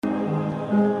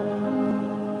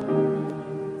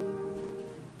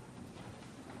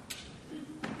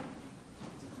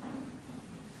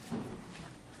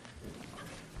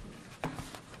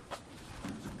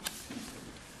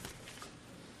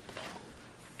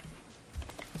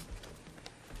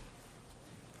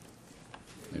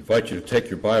invite you to take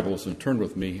your Bibles and turn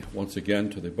with me once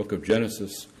again to the book of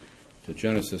Genesis, to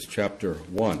Genesis chapter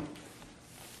 1.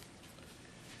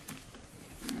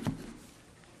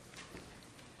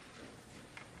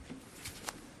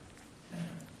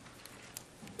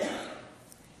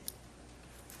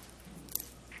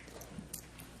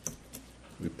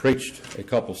 We preached a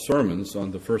couple sermons on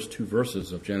the first two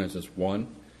verses of Genesis 1,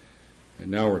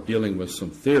 and now we're dealing with some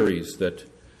theories that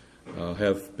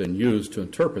have been used to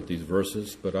interpret these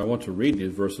verses, but I want to read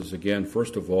these verses again,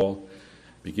 first of all,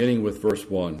 beginning with verse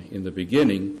 1. In the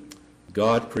beginning,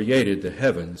 God created the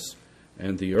heavens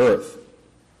and the earth.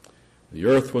 The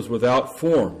earth was without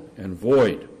form and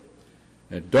void,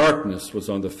 and darkness was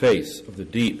on the face of the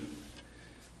deep,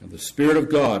 and the Spirit of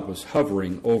God was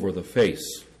hovering over the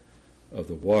face of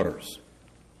the waters.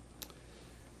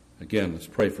 Again, let's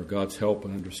pray for God's help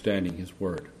in understanding His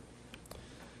Word.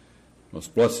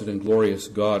 Most blessed and glorious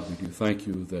God, we do thank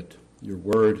you that your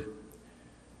word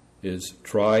is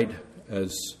tried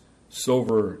as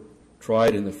silver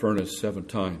tried in the furnace 7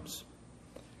 times.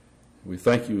 We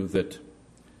thank you that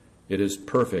it is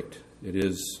perfect. It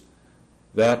is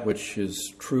that which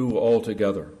is true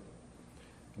altogether.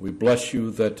 We bless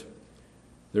you that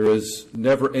there is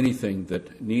never anything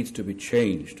that needs to be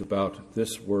changed about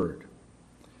this word.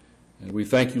 And we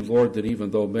thank you, Lord, that even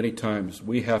though many times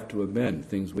we have to amend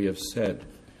things we have said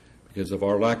because of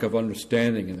our lack of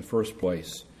understanding in the first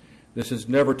place, this has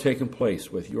never taken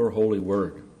place with your holy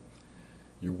word.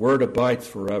 Your word abides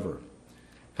forever.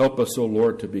 Help us, O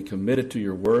Lord, to be committed to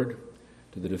your word,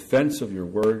 to the defense of your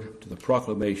word, to the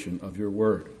proclamation of your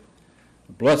word.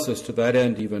 Bless us to that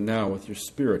end even now with your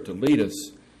Spirit to lead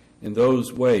us in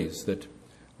those ways that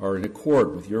are in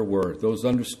accord with your word, those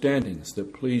understandings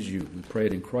that please you. We pray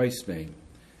it in Christ's name.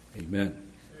 Amen.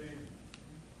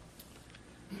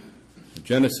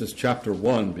 Genesis chapter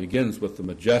 1 begins with the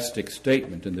majestic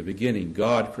statement in the beginning,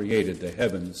 God created the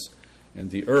heavens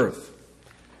and the earth.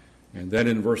 And then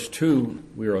in verse 2,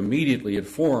 we are immediately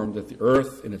informed that the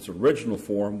earth in its original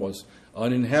form was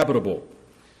uninhabitable.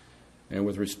 And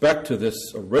with respect to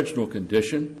this original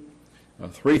condition,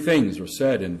 3 things are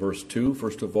said in verse 2.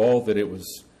 First of all, that it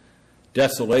was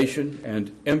desolation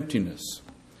and emptiness.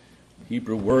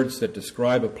 Hebrew words that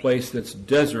describe a place that's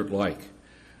desert-like,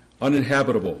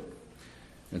 uninhabitable.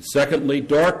 And secondly,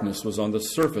 darkness was on the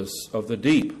surface of the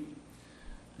deep.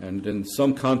 And in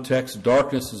some contexts,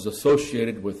 darkness is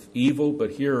associated with evil,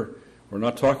 but here we're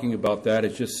not talking about that.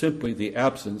 It's just simply the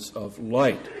absence of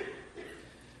light.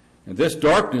 And this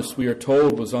darkness, we are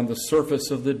told, was on the surface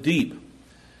of the deep.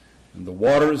 And the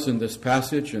waters in this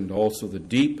passage and also the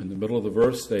deep in the middle of the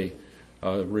verse, they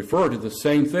refer to the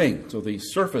same thing. So the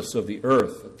surface of the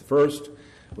earth at first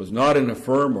was not in a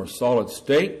firm or solid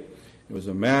state. It was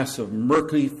a mass of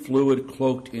murky fluid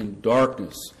cloaked in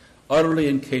darkness, utterly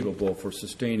incapable for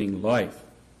sustaining life.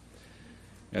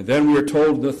 And then we are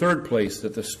told in the third place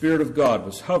that the Spirit of God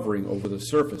was hovering over the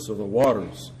surface of the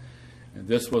waters. And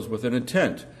this was with an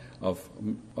intent of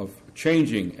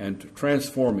changing and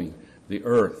transforming the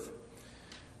earth.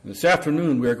 This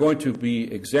afternoon, we are going to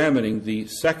be examining the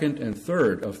second and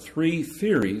third of 3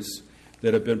 theories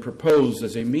that have been proposed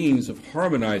as a means of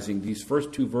harmonizing these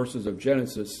first 2 verses of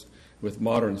Genesis with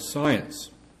modern science.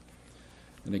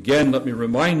 And again, let me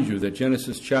remind you that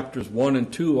Genesis chapters 1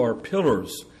 and 2 are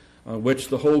pillars on which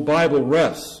the whole Bible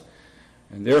rests.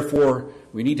 And therefore,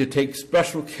 we need to take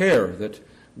special care that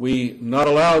we not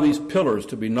allow these pillars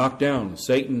to be knocked down.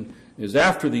 Satan is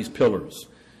after these pillars,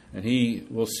 and he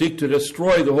will seek to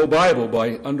destroy the whole Bible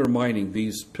by undermining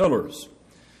these pillars.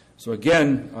 So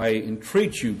again, I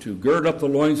entreat you to gird up the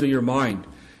loins of your mind,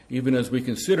 even as we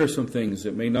consider some things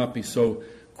that may not be so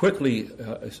quickly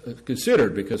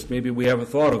considered, because maybe we haven't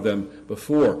thought of them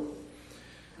before.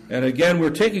 And again, we're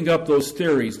taking up those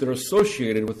theories that are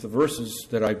associated with the verses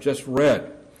that I've just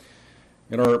read.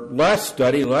 In our last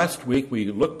study, last week, we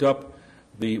looked up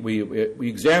we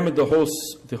examined the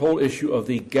whole issue of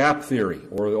the gap theory,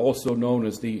 or also known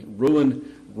as the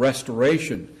ruin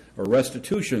restoration or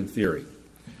restitution theory.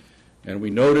 And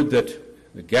we noted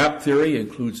that the gap theory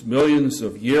includes millions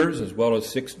of years as well as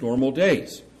 6 normal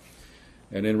days.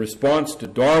 And in response to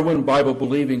Darwin,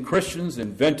 Bible-believing Christians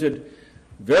invented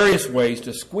various ways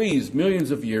to squeeze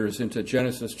millions of years into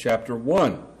Genesis chapter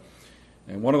 1.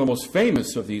 And one of the most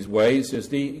famous of these ways is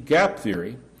the gap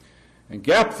theory. And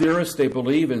gap theorists, they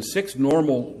believe in 6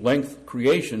 normal length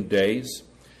creation days,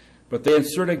 but they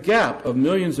insert a gap of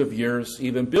millions of years,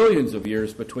 even billions of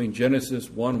years, between Genesis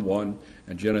 1:1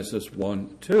 and Genesis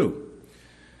 1:2.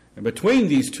 And between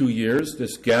these 2 years,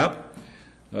 this gap,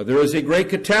 there is a great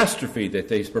catastrophe that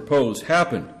they propose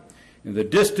happened. In the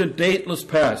distant, dateless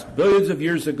past, billions of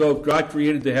years ago, God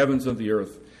created the heavens and the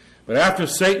earth. But after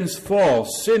Satan's fall,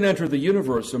 sin entered the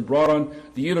universe and brought onto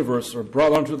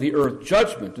the earth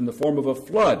judgment in the form of a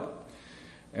flood.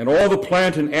 And all the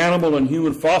plant and animal and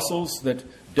human fossils that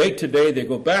date today, they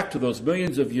go back to those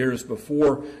millions of years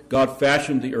before God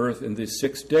fashioned the earth in these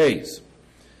 6 days.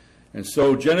 And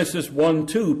so Genesis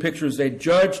 1:2 pictures a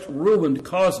judged, ruined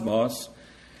cosmos.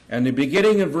 And the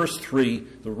beginning in verse 3,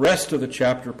 the rest of the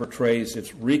chapter portrays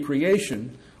its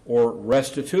recreation or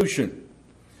restitution.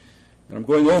 And I'm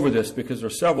going over this because there are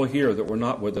several here that were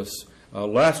not with us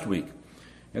last week.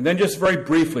 And then just very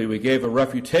briefly, we gave a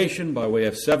refutation by way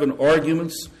of 7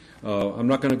 arguments. I'm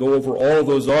not going to go over all of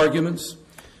those arguments,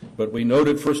 but we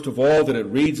noted, first of all, that it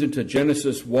reads into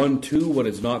Genesis 1:2 what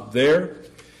is not there.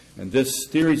 And this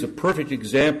theory is a perfect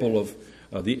example of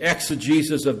the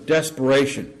exegesis of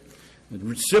desperation.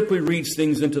 It simply reads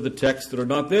things into the text that are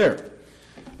not there.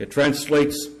 It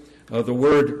translates the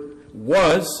word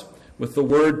was with the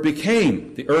word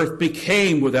became. The earth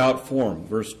became without form,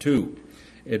 verse 2.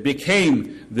 It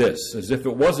became this, as if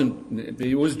it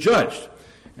was judged.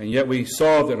 And yet we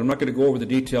saw that, I'm not going to go over the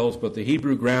details, but the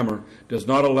Hebrew grammar does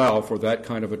not allow for that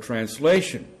kind of a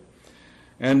translation.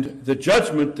 And the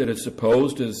judgment that is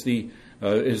supposed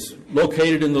is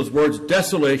located in those words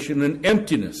desolation and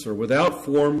emptiness, or without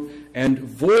form and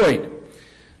void.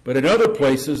 But in other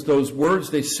places, those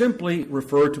words, they simply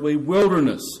refer to a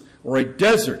wilderness or a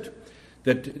desert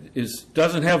that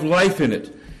doesn't have life in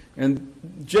it. And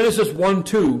Genesis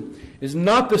 1:2 is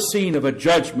not the scene of a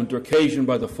judgment occasioned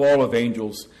by the fall of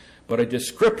angels, but a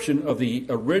description of the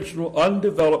original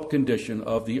undeveloped condition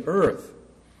of the earth.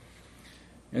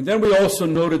 And then we also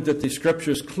noted that the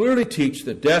Scriptures clearly teach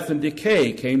that death and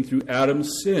decay came through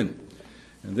Adam's sin.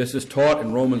 And this is taught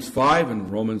in Romans 5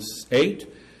 and Romans 8.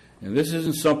 And this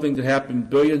isn't something that happened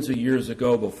billions of years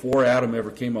ago before Adam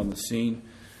ever came on the scene.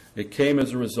 It came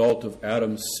as a result of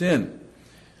Adam's sin.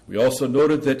 We also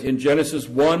noted that in Genesis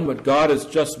 1, what God has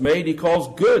just made, he calls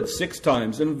good 6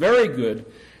 times, and very good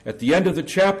at the end of the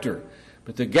chapter.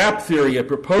 But the gap theory, it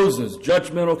proposes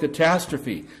judgmental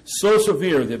catastrophe so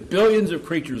severe that billions of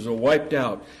creatures are wiped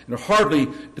out. And hardly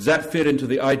does that fit into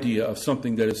the idea of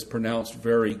something that is pronounced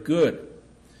very good.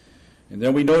 And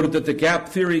then we noted that the gap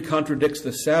theory contradicts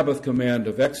the Sabbath command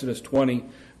of Exodus 20,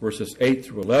 verses 8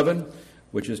 through 11,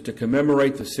 which is to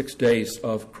commemorate the 6 days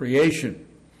of creation.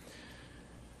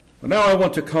 Well, now I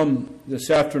want to come this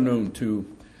afternoon to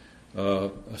a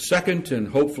second and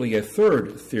hopefully a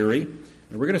third theory.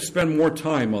 And we're going to spend more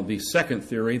time on the second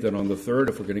theory than on the third.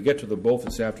 If we're going to get to them both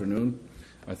this afternoon,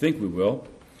 I think we will.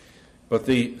 But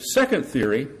the second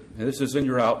theory, and this is in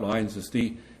your outlines, is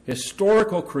the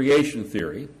historical creation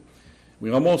theory. We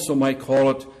also might call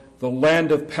it the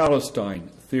land of Palestine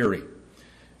theory.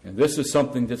 And this is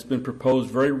something that's been proposed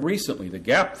very recently. The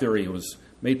gap theory was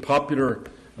made popular,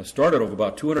 started over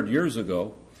about 200 years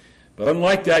ago. But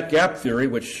unlike that gap theory,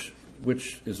 which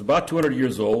is about 200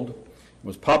 years old,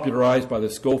 was popularized by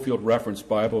the Schofield Reference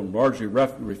Bible and largely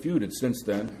refuted since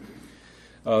then,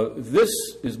 this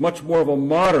is much more of a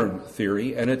modern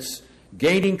theory, and it's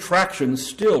gaining traction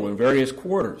still in various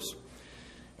quarters.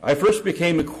 I first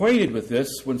became acquainted with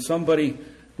this when somebody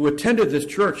who attended this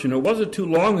church, and it wasn't too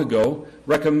long ago,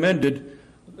 recommended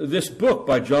this book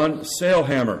by John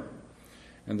Sailhammer.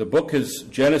 And the book is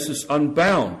Genesis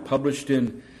Unbound, published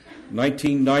in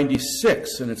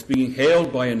 1996, and it's being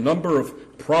hailed by a number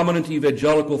of prominent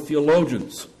evangelical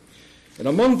theologians. And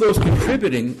among those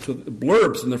contributing to the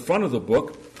blurbs in the front of the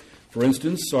book, for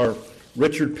instance, are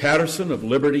Richard Patterson of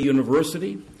Liberty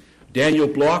University, Daniel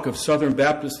Block of Southern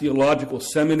Baptist Theological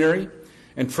Seminary,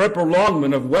 and Tremper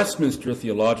Longman of Westminster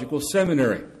Theological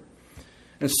Seminary.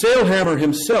 And Sailhammer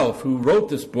himself, who wrote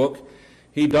this book,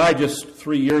 he died just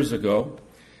 3 years ago.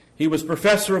 He was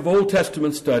professor of Old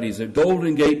Testament studies at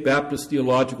Golden Gate Baptist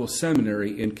Theological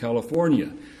Seminary in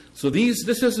California. So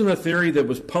this isn't a theory that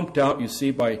was pumped out, you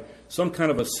see, by some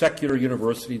kind of a secular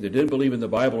university that didn't believe in the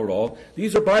Bible at all.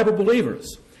 These are Bible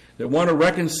believers that want to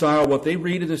reconcile what they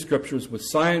read in the Scriptures with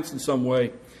science in some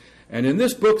way. And in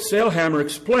this book, Sailhammer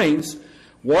explains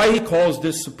why he calls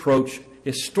this approach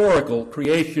historical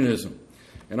creationism.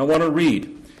 And I want to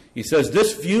read. He says,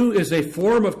 this view is a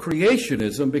form of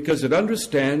creationism because it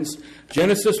understands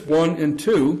Genesis 1 and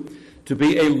 2 to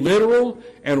be a literal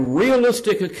and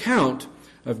realistic account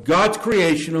of God's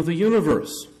creation of the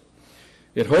universe.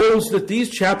 It holds that these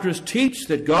chapters teach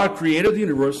that God created the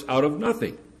universe out of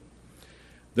nothing.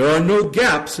 There are no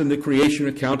gaps in the creation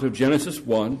account of Genesis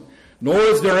 1, nor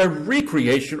is there a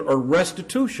recreation or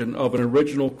restitution of an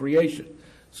original creation.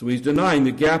 So he's denying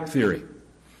the gap theory.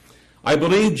 I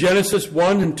believe Genesis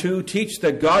 1 and 2 teach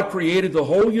that God created the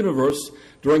whole universe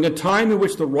during a time in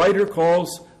which the writer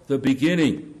calls the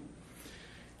beginning.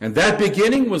 And that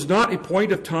beginning was not a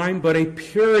point of time, but a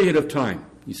period of time.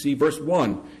 You see, verse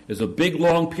 1 is a big,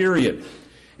 long period.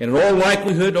 And in all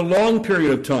likelihood, a long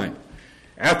period of time.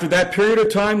 After that period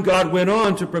of time, God went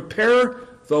on to prepare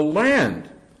the land.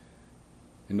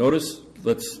 And notice,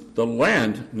 that's the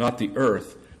land, not the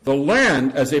earth. The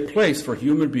land as a place for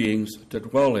human beings to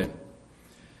dwell in.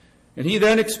 And he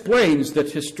then explains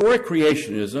that historic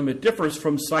creationism, it differs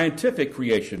from scientific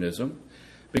creationism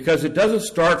because it doesn't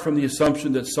start from the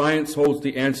assumption that science holds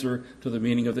the answer to the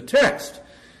meaning of the text.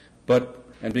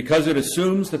 And because it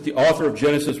assumes that the author of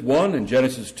Genesis 1 and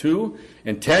Genesis 2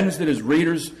 intends that his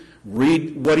readers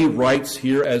read what he writes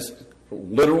here as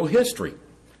literal history.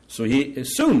 So he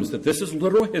assumes that this is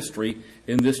literal history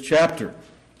in this chapter.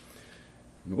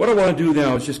 And what I want to do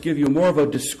now is just give you more of a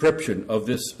description of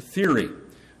this theory,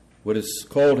 what is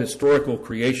called historical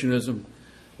creationism,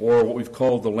 or what we've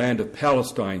called the land of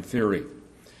Palestine theory.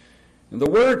 And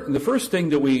the first thing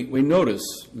that we notice,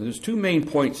 there's two main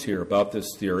points here about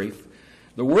this theory.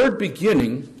 The word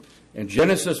beginning in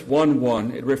Genesis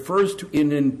 1:1, it refers to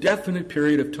an indefinite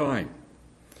period of time.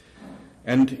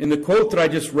 And in the quote that I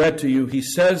just read to you, he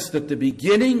says that the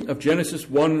beginning of Genesis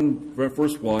 1,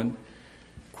 verse 1,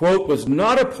 quote, was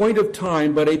not a point of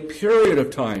time, but a period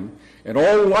of time, in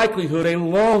all likelihood a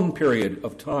long period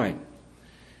of time.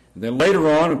 And then later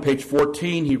on page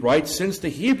 14, he writes, since the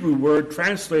Hebrew word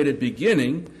translated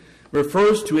beginning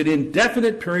refers to an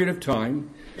indefinite period of time,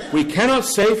 we cannot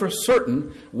say for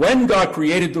certain when God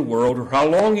created the world or how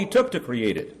long he took to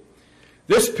create it.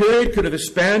 This period could have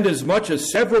spanned as much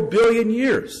as several billion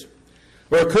years,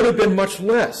 or it could have been much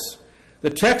less. The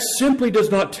text simply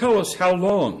does not tell us how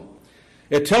long.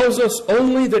 It tells us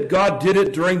only that God did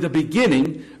it during the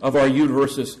beginning of our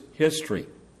universe's history.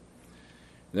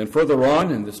 And then further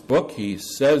on in this book, he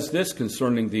says this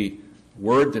concerning the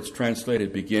word that's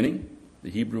translated beginning,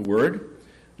 the Hebrew word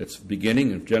that's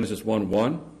beginning of Genesis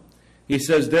 1:1. He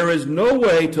says, there is no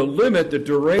way to limit the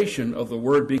duration of the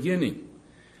word beginning.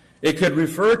 It could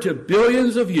refer to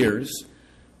billions of years,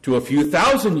 to a few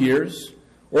thousand years,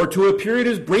 or to a period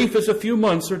as brief as a few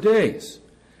months or days.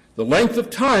 The length of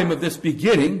time of this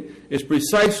beginning is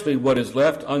precisely what is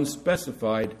left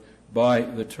unspecified by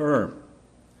the term.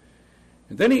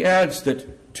 And then he adds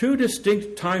that two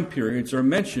distinct time periods are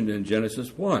mentioned in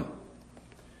Genesis 1.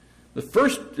 The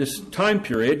first time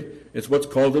period is what's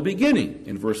called the beginning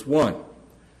in verse 1.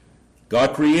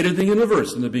 God created the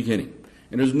universe in the beginning,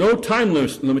 and there's no time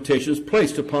limitations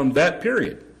placed upon that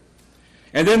period.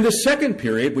 And then the second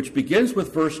period, which begins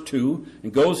with verse 2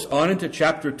 and goes on into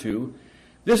chapter 2,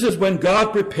 this is when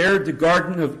God prepared the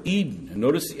Garden of Eden. And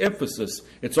notice the emphasis.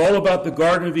 It's all about the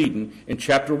Garden of Eden in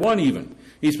chapter 1 even.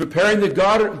 He's preparing the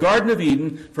Garden of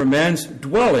Eden for man's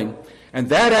dwelling. And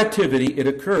that activity, it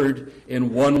occurred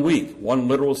in 1 week, one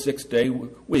literal 6-day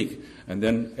week, and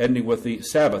then ending with the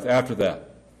Sabbath after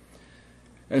that.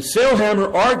 And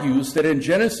Sailhammer argues that in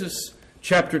Genesis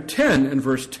chapter 10 and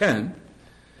verse 10,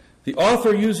 the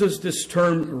author uses this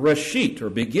term Reshit, or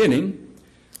beginning,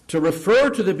 to refer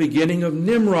to the beginning of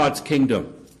Nimrod's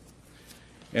kingdom.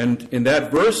 And in that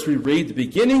verse we read, the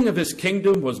beginning of his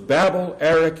kingdom was Babel,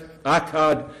 Erech,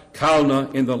 Akkad,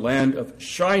 Calneh in the land of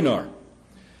Shinar.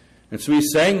 And so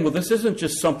he's saying, well, this isn't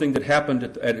just something that happened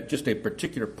at just a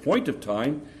particular point of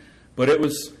time, but it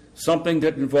was something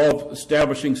that involved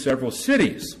establishing several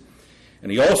cities.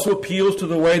 And he also appeals to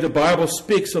the way the Bible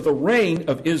speaks of the reign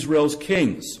of Israel's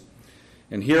kings.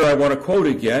 And here I want to quote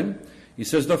again. He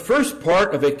says, the first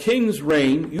part of a king's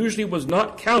reign usually was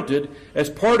not counted as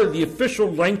part of the official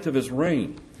length of his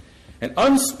reign. An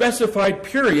unspecified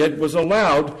period was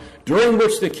allowed during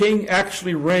which the king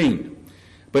actually reigned,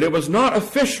 but it was not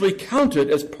officially counted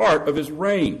as part of his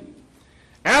reign.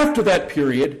 After that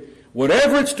period,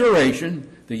 whatever its duration,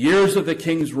 the years of the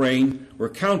king's reign were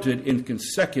counted in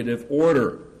consecutive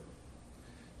order.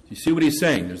 You see what he's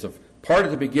saying? There's a part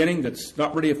at the beginning that's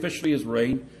not really officially his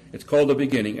reign. It's called the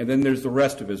beginning, and then there's the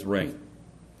rest of his reign.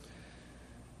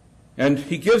 And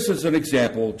he gives us an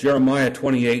example, Jeremiah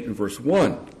 28 and verse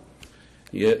 1.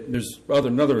 There's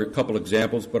another couple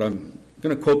examples, but I'm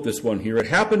going to quote this one here. It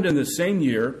happened in the same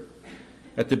year,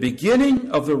 at the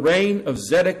beginning of the reign of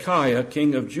Zedekiah,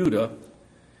 king of Judah,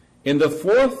 in the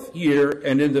 4th year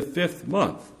and in the 5th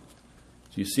month.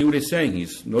 So you see what he's saying.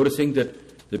 He's noticing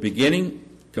that the beginning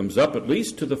comes up at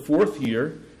least to the 4th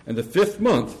year and the 5th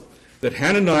month that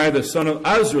Hananiah, the son of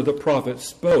Azur, the prophet,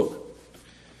 spoke.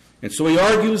 And so he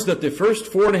argues that the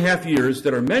first 4.5 years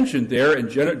that are mentioned there in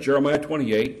Jeremiah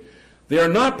 28, they are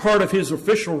not part of his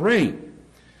official reign.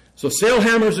 So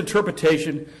Sailhamer's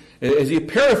interpretation, as he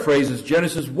paraphrases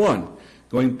Genesis 1,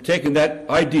 taking that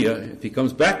idea, if he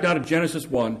comes back down to Genesis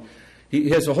 1, he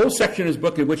has a whole section in his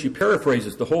book in which he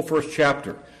paraphrases the whole first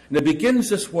chapter. And it begins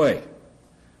this way.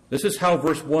 This is how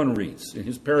verse 1 reads in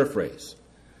his paraphrase.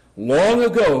 Long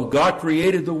ago, God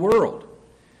created the world.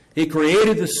 He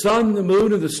created the sun, the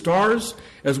moon, and the stars,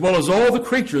 as well as all the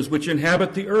creatures which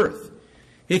inhabit the earth.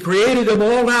 He created them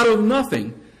all out of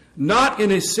nothing, not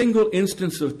in a single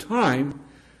instance of time,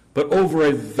 but over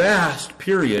a vast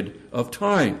period of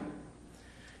time.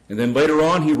 And then later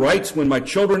on he writes, when my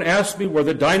children ask me where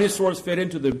the dinosaurs fit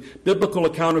into the biblical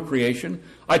account of creation,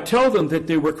 I tell them that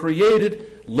they were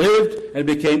created, lived, and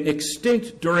became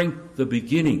extinct during the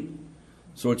beginning.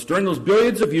 So it's during those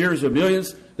billions of years or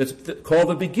millions that's called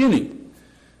the beginning.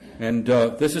 And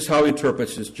this is how he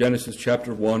interprets this Genesis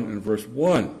chapter 1 and verse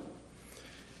 1.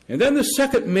 And then the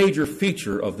second major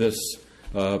feature of this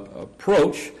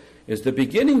approach is the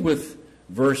beginning with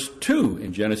verse 2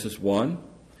 in Genesis 1,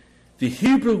 the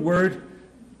Hebrew word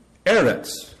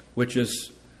eretz, which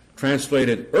is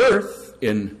translated earth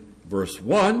in verse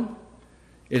 1,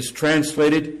 is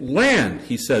translated land.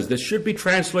 He says this should be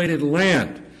translated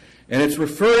land. And it's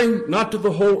referring not to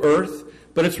the whole earth,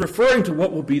 but it's referring to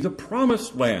what will be the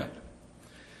promised land.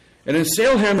 And in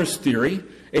Sailhamer's theory,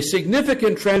 a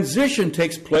significant transition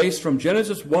takes place from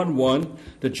Genesis 1:1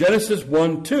 to Genesis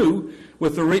 1:2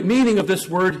 with the meaning of this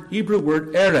Hebrew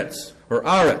word eretz, or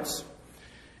aretz.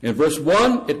 In verse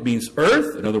 1, it means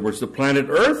earth, in other words, the planet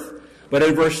Earth. But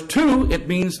in verse 2, it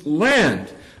means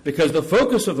land, because the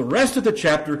focus of the rest of the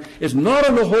chapter is not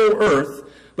on the whole earth,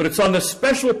 but it's on the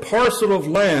special parcel of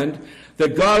land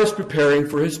that God is preparing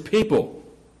for his people.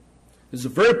 This is a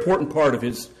very important part of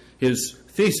his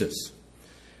thesis.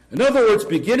 In other words,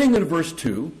 beginning in verse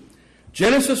 2,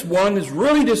 Genesis 1 is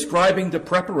really describing the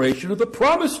preparation of the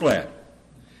promised land.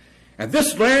 And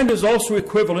this land is also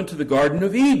equivalent to the Garden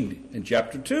of Eden in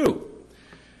chapter 2.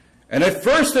 And at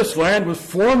first this land was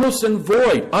formless and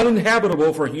void,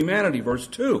 uninhabitable for humanity, verse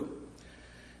 2.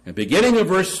 And beginning in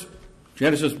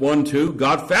Genesis 1:2,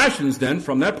 God fashions then,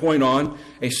 from that point on,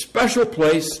 a special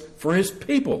place for his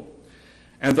people.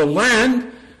 And the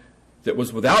land that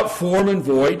was without form and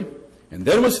void, and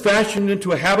then was fashioned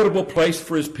into a habitable place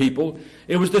for his people,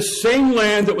 it was the same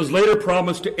land that was later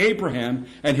promised to Abraham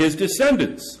and his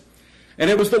descendants. And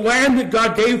it was the land that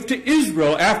God gave to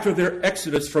Israel after their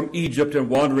exodus from Egypt and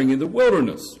wandering in the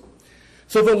wilderness.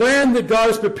 So the land that God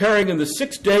is preparing in the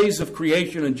 6 days of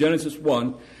creation in Genesis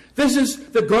 1, this is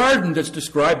the garden that's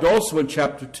described also in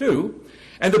chapter 2.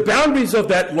 And the boundaries of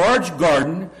that large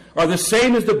garden are the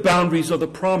same as the boundaries of the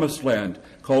promised land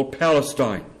called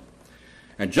Palestine.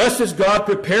 And just as God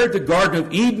prepared the Garden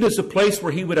of Eden as a place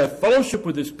where he would have fellowship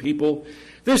with his people,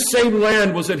 this same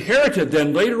land was inherited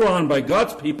then later on by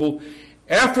God's people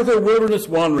after their wilderness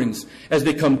wanderings, as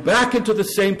they come back into the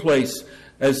same place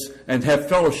and have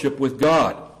fellowship with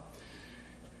God.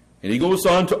 And he goes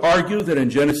on to argue that in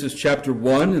Genesis chapter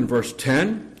 1 and verse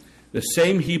 10, the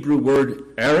same Hebrew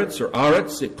word eretz or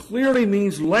aretz, it clearly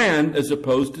means land as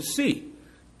opposed to sea.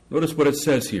 Notice what it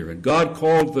says here. And God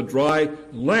called the dry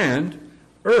land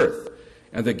earth,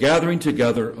 and the gathering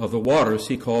together of the waters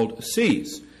he called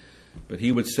seas. But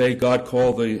he would say God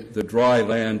called the dry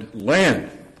land land.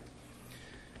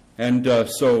 And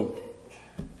so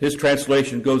his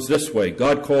translation goes this way.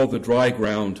 God called the dry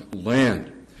ground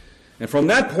land. And from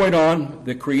that point on,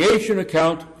 the creation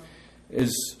account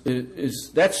is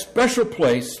that special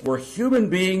place where human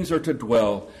beings are to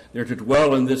dwell. They're to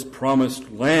dwell in this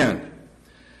promised land.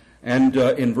 And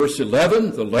in verse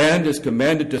 11, the land is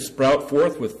commanded to sprout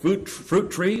forth with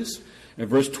fruit trees. In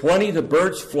verse 20, the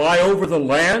birds fly over the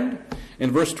land.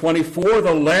 In verse 24,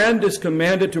 the land is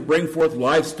commanded to bring forth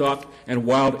livestock and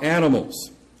wild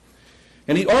animals.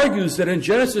 And he argues that in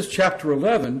Genesis chapter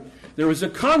 11, there is a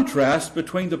contrast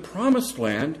between the promised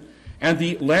land and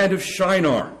the land of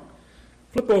Shinar.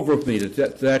 Flip over with me to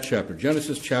that chapter,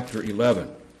 Genesis chapter 11.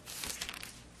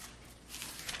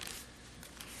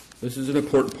 This is an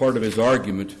important part of his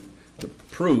argument to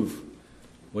prove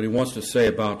what he wants to say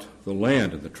about the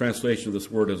land, and the translation of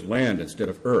this word as land instead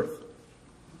of earth.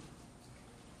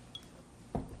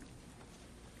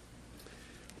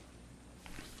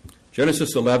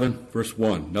 Genesis 11, verse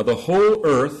 1. Now the whole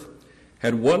earth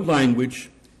had one language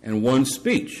and one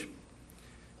speech.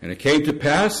 And it came to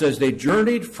pass as they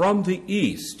journeyed from the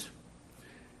east.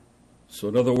 So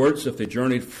in other words, if they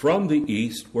journeyed from the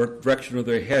east, what direction are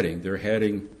they heading? They're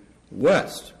heading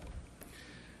west.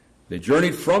 They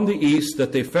journeyed from the east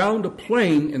that they found a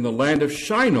plain in the land of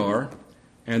Shinar,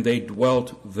 and they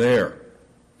dwelt there.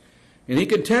 And he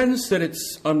contends that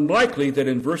it's unlikely that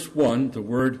in verse 1 the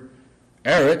word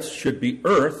Eretz should be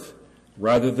earth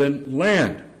rather than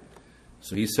land.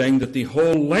 So he's saying that the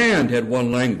whole land had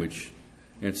one language.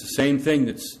 And it's the same thing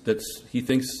that's he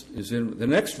thinks is in the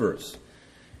next verse.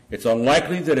 It's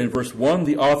unlikely that in verse 1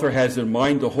 the author has in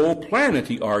mind the whole planet,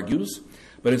 he argues,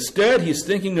 but instead he's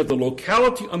thinking of the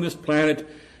locality on this planet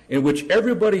in which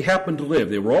everybody happened to live.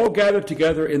 They were all gathered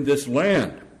together in this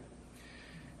land.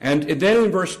 And then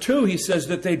in verse 2 he says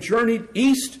that they journeyed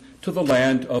east to the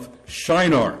land of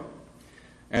Shinar.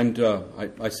 And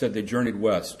I said they journeyed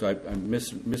west. I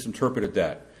misinterpreted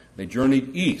that. They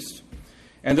journeyed east.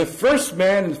 And the first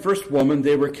man and the first woman,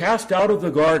 they were cast out of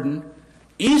the garden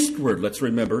eastward, let's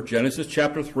remember, Genesis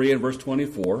chapter 3 and verse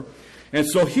 24. And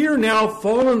so here now,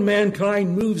 fallen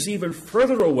mankind moves even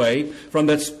further away from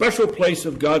that special place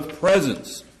of God's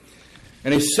presence.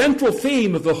 And a central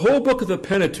theme of the whole book of the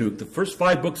Pentateuch, the first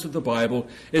 5 books of the Bible,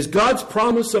 is God's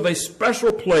promise of a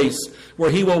special place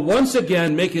where he will once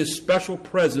again make his special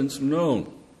presence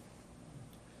known.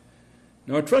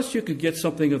 Now, I trust you could get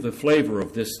something of the flavor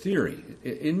of this theory.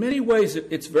 In many ways,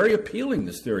 it's very appealing,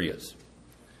 this theory is.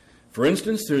 For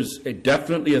instance, there's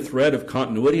definitely a thread of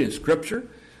continuity in Scripture,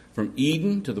 from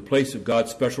Eden to the place of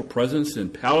God's special presence in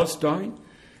Palestine,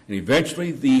 and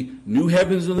eventually the new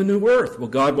heavens and the new earth, where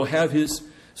God will have his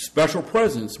special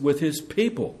presence with his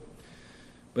people.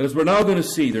 But as we're now going to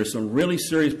see, there's some really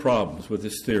serious problems with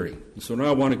this theory. And so now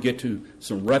I want to get to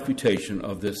some refutation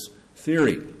of this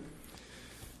theory.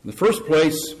 In the first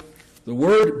place, the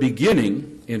word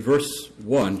beginning in verse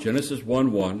 1, Genesis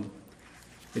 1:1,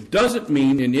 it doesn't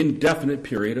mean an indefinite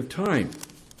period of time.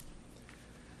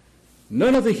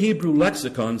 None of the Hebrew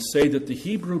lexicons say that the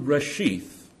Hebrew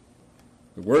reshith,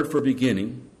 the word for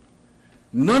beginning,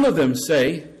 none of them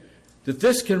say that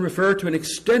this can refer to an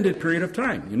extended period of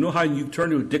time. You know how you turn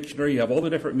to a dictionary, you have all the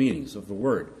different meanings of the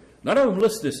word. None of them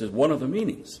list this as one of the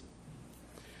meanings.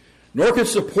 Nor can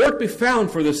support be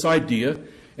found for this idea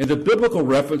in the biblical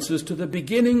references to the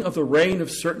beginning of the reign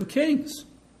of certain kings.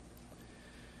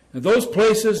 And those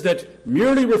places that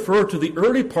merely refer to the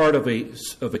early part of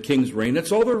a king's reign, that's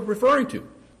all they're referring to.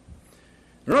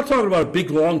 They're not talking about a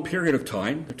big, long period of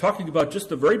time. They're talking about just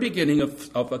the very beginning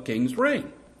of a king's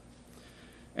reign.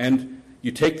 And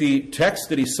you take the text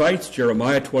that he cites,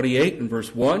 Jeremiah 28 and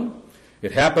verse 1.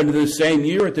 It happened in the same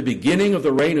year at the beginning of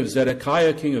the reign of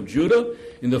Zedekiah, king of Judah,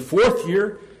 in the 4th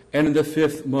year and in the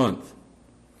 5th month.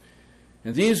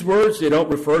 And these words, they don't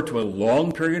refer to a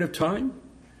long period of time.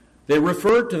 They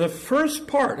refer to the first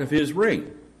part of his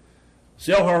reign.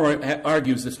 Zellhar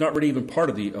argues it's not really even part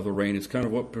of the reign. It's kind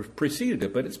of what preceded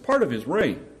it, but it's part of his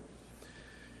reign.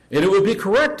 And it would be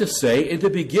correct to say in the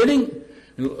beginning,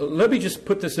 let me just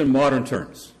put this in modern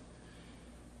terms,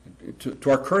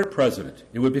 to our current president.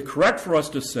 It would be correct for us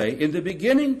to say in the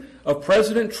beginning of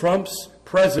President Trump's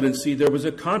presidency, there was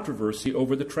a controversy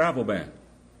over the travel ban.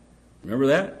 Remember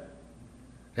that?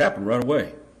 It happened right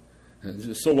away.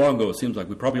 It's so long ago, it seems like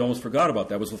we probably almost forgot about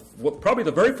that. It was probably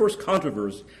the very first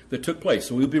controversy that took place.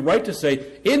 So we'd be right to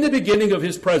say, in the beginning of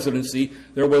his presidency,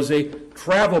 there was a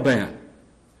travel ban.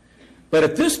 But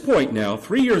at this point now,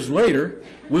 3 years later,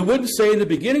 we wouldn't say in the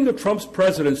beginning of Trump's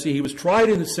presidency he was tried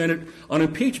in the Senate on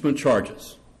impeachment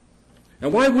charges.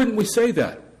 And why wouldn't we say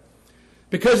that?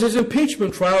 Because his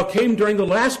impeachment trial came during the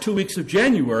last 2 weeks of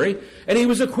January, and he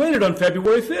was acquitted on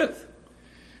February 5th.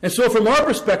 And so from our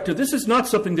perspective, this is not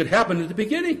something that happened at the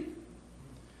beginning.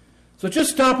 So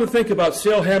just stop and think about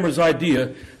Sailhamer's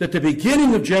idea that the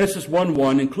beginning of Genesis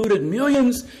 1:1 included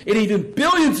millions and even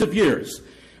billions of years,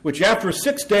 which after a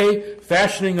 6-day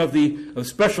fashioning of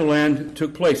special land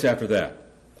took place after that.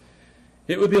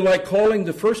 It would be like calling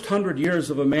the first 100 years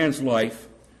of a man's life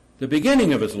the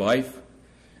beginning of his life,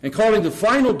 and calling the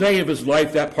final day of his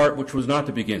life that part which was not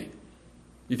the beginning.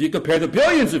 If you compare the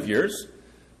billions of years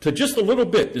to just a little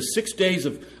bit, the 6 days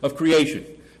of creation,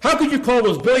 how could you call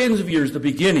those billions of years the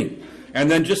beginning, and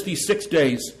then just these 6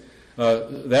 days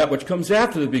that which comes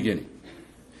after the beginning?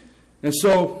 And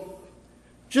so,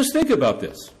 just think about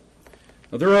this.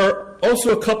 Now, there are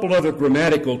also a couple other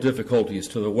grammatical difficulties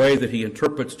to the way that he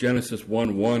interprets Genesis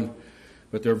 1:1,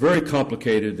 but they're very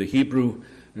complicated, the Hebrew,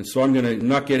 and so I'm going to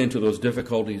not get into those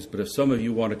difficulties, but if some of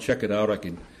you want to check it out, I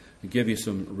can give you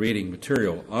some reading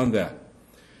material on that.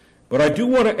 But I do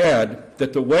want to add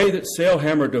that the way that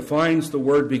Sailhamer defines the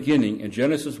word beginning in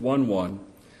Genesis 1:1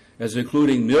 as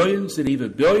including millions and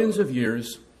even billions of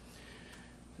years,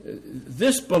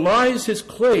 this belies his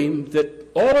claim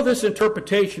that all of this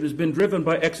interpretation has been driven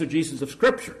by exegesis of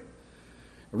Scripture,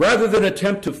 rather than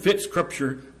attempt to fit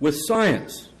Scripture with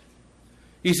science.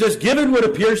 He says, given what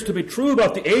appears to be true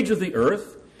about the age of the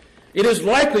earth, it is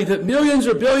likely that millions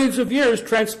or billions of years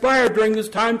transpired during this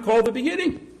time called the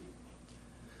beginning.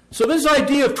 So this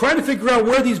idea of trying to figure out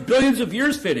where these billions of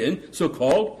years fit in,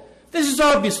 so-called, this is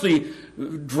obviously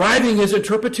driving his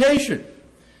interpretation.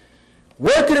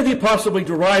 Where could he possibly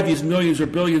derive these millions or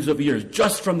billions of years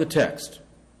just from the text?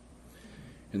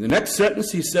 In the next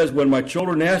sentence, he says, when my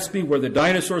children ask me where the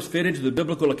dinosaurs fit into the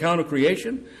biblical account of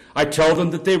creation, I tell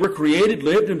them that they were created,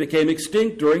 lived, and became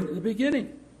extinct during the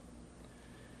beginning.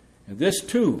 And this,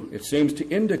 too, it seems to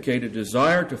indicate a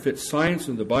desire to fit science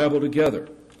and the Bible together.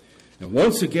 And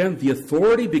once again, the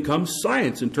authority becomes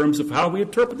science in terms of how we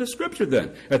interpret the Scripture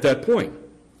then, at that point.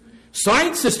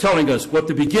 Science is telling us what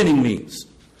the beginning means,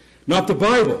 not the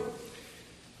Bible.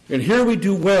 And here we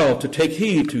do well to take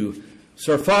heed to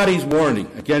Sarfati's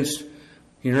warning against,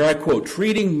 here I quote,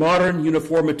 treating modern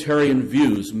uniformitarian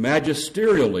views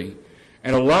magisterially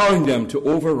and allowing them to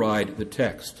override the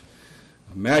text.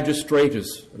 A magistrate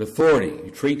is an authority. You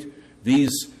treat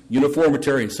these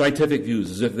uniformitarian scientific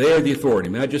views as if they are the authority,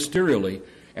 magisterially,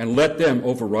 and let them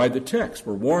override the text.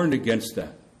 We're warned against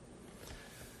that.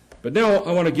 But now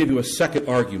I want to give you a second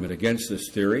argument against this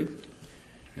theory,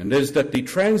 and that is that the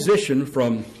transition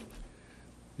from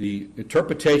the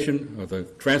interpretation or the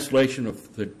translation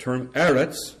of the term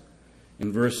eretz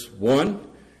in verse 1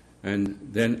 and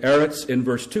then eretz in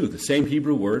verse 2, the same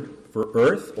Hebrew word for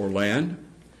earth or land.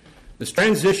 This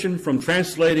transition from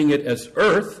translating it as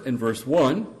earth in verse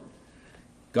 1,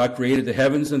 God created the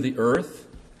heavens and the earth,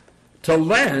 to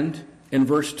land in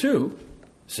verse 2,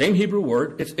 same Hebrew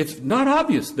word, it's not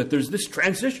obvious that there's this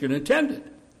transition intended.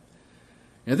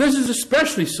 And this is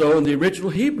especially so in the original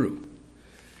Hebrew.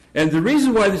 And the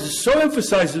reason why this is so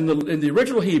emphasized in the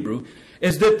original Hebrew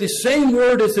is that the same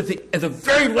word is at the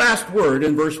very last word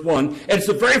in verse 1, and it's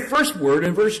the very first word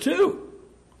in verse 2.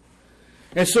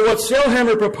 And so what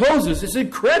Sailhammer proposes is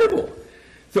incredible.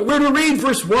 That we're to read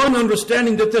verse 1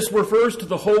 understanding that this refers to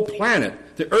the whole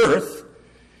planet, the earth,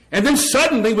 and then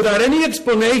suddenly, without any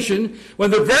explanation,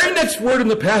 when the very next word in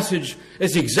the passage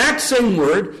is the exact same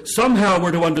word, somehow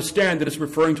we're to understand that it's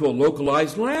referring to a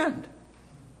localized land.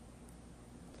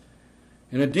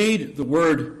 And indeed, the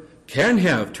word can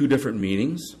have two different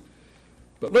meanings.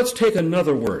 But let's take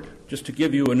another word, just to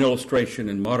give you an illustration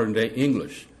in modern-day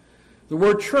English. The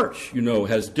word church, you know,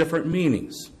 has different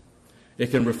meanings.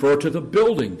 It can refer to the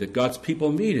building that God's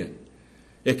people meet in.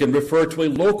 It can refer to a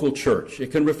local church.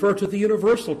 It can refer to the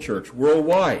universal church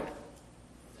worldwide.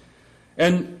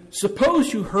 And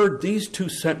suppose you heard these two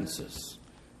sentences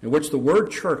in which the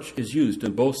word church is used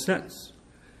in both sentences,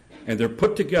 and they're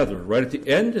put together right at the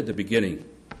end and the beginning.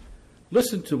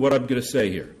 Listen to what I'm going to say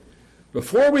here.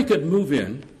 Before we could move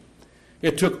in,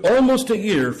 it took almost a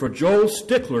year for Joel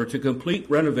Stickler to complete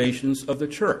renovations of the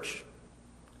church.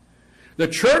 The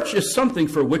church is something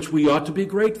for which we ought to be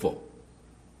grateful.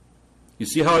 You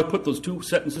see how I put those two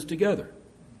sentences together?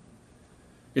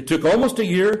 It took almost a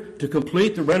year to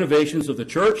complete the renovations of the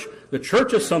church. The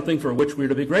church is something for which we are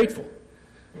to be grateful.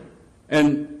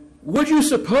 And would you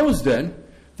suppose then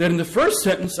that in the first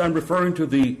sentence I'm referring to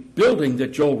the building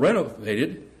that Joel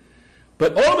renovated,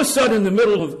 but all of a sudden in the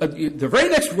middle of the very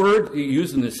next word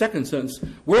used in the second sentence,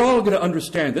 we're all going to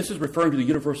understand this is referring to the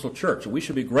universal church, and we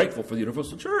should be grateful for the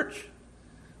universal church?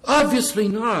 Obviously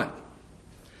not.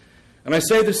 And I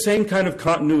say the same kind of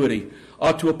continuity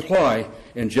ought to apply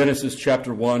in Genesis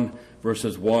chapter 1,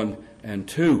 verses 1 and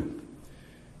 2.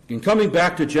 In coming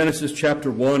back to Genesis chapter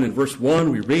 1 and verse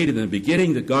 1, we read, in the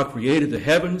beginning that God created the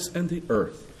heavens and the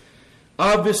earth.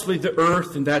 Obviously, the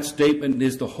earth in that statement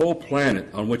is the whole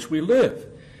planet on which we live.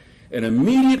 And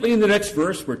immediately in the next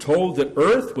verse, we're told that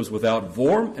earth was without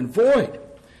form and void.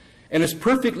 And it's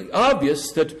perfectly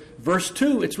obvious that verse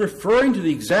 2, it's referring to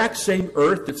the exact same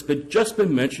earth that's just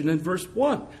been mentioned in verse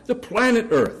 1, the planet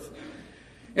earth.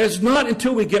 And it's not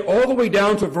until we get all the way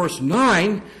down to verse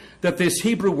 9 that this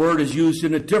Hebrew word is used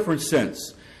in a different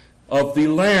sense, of the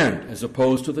land as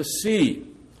opposed to the sea,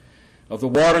 of the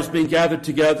waters being gathered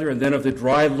together, and then of the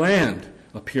dry land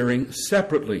appearing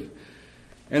separately.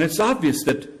 And it's obvious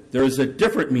that there is a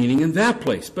different meaning in that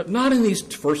place, but not in these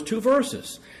first two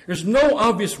verses. There's no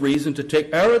obvious reason to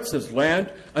take eretz as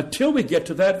land until we get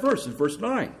to that verse, in verse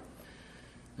 9.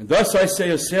 And thus I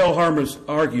say, as Sailhammer's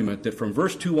argument, that from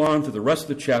verse 2 on to the rest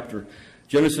of the chapter,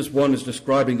 Genesis 1 is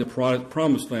describing the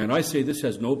promised land. I say this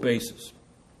has no basis.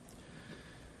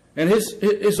 And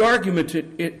his argument,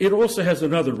 it also has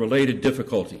another related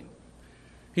difficulty.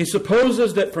 He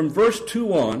supposes that from verse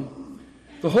 2 on,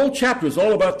 the whole chapter is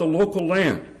all about the local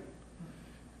land,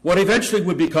 what eventually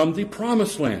would become the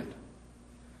promised land.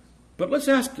 But let's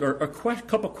ask a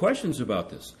couple questions about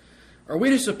this. Are we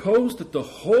to suppose that the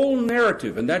whole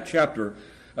narrative in that chapter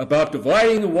about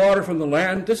dividing the water from the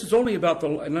land, this is only about the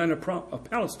land of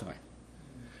Palestine?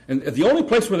 And the only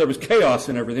place where there was chaos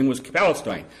and everything was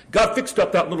Palestine. God fixed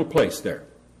up that little place there.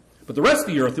 But the rest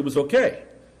of the earth, it was okay.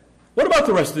 What about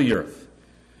the rest of the earth?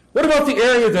 What about the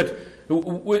area that,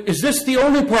 is this the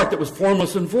only part that was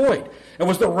formless and void? And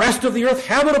was the rest of the earth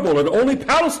habitable and only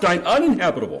Palestine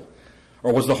uninhabitable?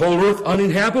 Or was the whole earth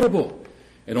uninhabitable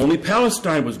and only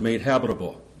Palestine was made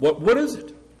habitable? What is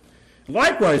it?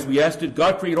 Likewise, we asked, did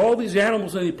God create all these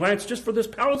animals and these plants just for this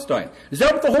Palestine? Is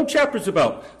that what the whole chapter is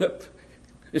about?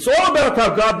 It's all about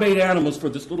how God made animals for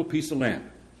this little piece of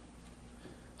land.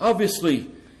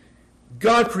 Obviously,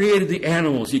 God created the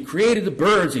animals. He created the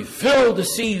birds. He filled the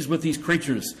seas with these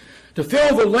creatures. To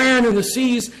fill the land and the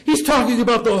seas, he's talking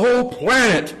about the whole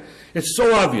planet. It's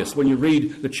so obvious when you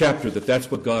read the chapter that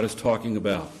that's what God is talking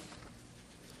about.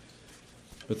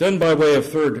 But then by way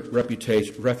of third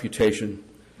refutation,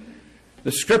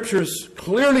 the Scriptures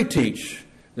clearly teach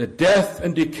that death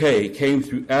and decay came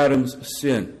through Adam's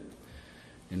sin.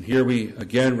 And here we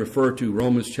again refer to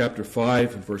Romans chapter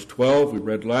 5 and verse 12 we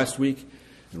read last week,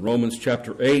 and Romans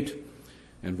chapter 8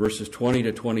 and verses 20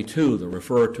 to 22 that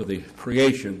refer to the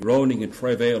creation groaning and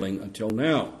travailing until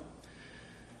now.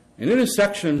 And in a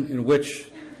section in which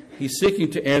he's seeking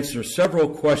to answer several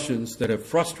questions that have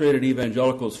frustrated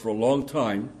evangelicals for a long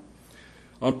time,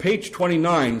 on page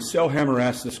 29, Selhammer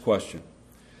asks this question: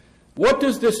 what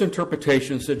does this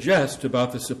interpretation suggest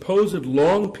about the supposed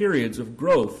long periods of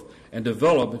growth and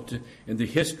development in the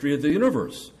history of the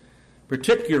universe,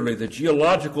 particularly the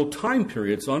geological time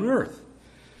periods on Earth?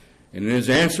 And in his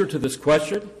answer to this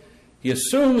question, he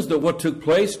assumes that what took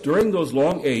place during those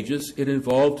long ages, it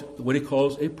involved what he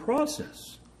calls a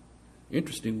process.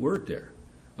 Interesting word there.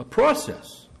 A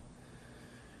process.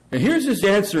 And here's his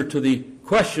answer to the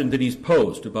question that he's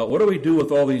posed about what do we do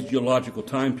with all these geological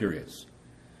time periods.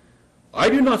 I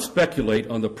do not speculate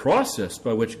on the process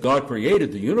by which God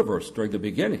created the universe during the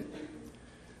beginning.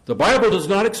 The Bible does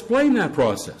not explain that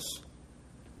process.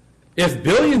 If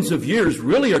billions of years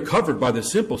really are covered by the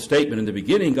simple statement, in the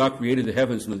beginning God created the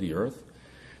heavens and the earth,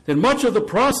 then much of the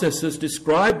processes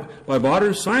described by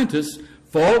modern scientists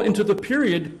fall into the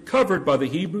period covered by the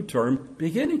Hebrew term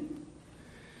beginning.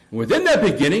 And within that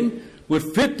beginning would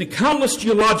fit the countless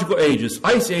geological ages,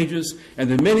 ice ages, and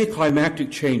the many climatic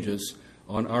changes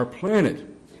on our planet.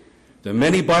 The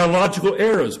many biological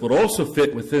eras would also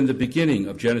fit within the beginning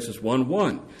of Genesis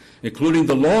 1:1, including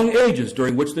the long ages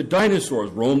during which the dinosaurs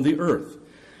roamed the earth.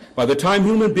 By the time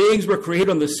human beings were created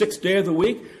on the sixth day of the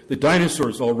week, the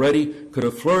dinosaurs already could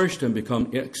have flourished and become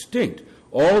extinct,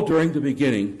 all during the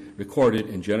beginning recorded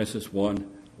in Genesis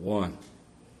 1:1.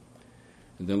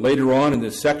 And then later on in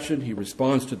this section, he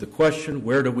responds to the question,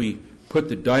 where do we put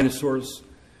the dinosaurs?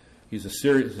 He's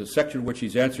a section in which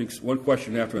he's answering one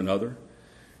question after another.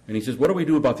 And he says, what do we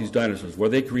do about these dinosaurs? Were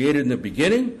they created in the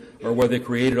beginning, or were they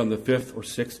created on the fifth or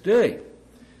sixth day?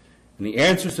 And he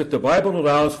answers that the Bible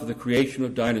allows for the creation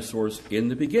of dinosaurs in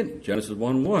the beginning, Genesis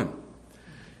 1:1.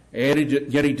 And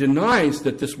yet he denies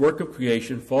that this work of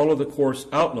creation followed the course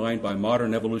outlined by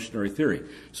modern evolutionary theory.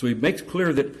 So he makes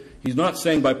clear that he's not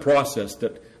saying by process,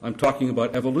 that I'm talking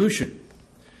about evolution.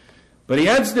 But he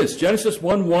adds this: Genesis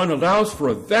 1:1 allows for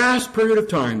a vast period of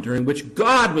time during which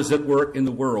God was at work in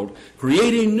the world,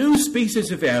 creating new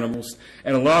species of animals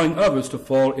and allowing others to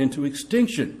fall into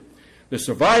extinction. The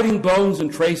surviving bones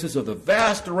and traces of the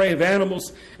vast array of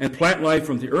animals and plant life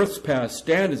from the earth's past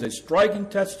stand as a striking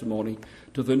testimony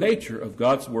to the nature of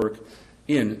God's work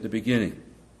in the beginning.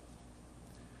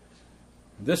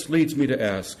 This leads me to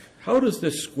ask, how does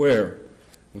this square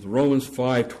with Romans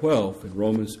 5:12 and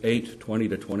Romans 8:20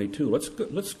 to 22?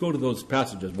 Let's go to those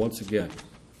passages once again,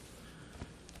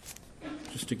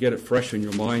 just to get it fresh in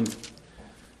your mind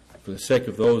for the sake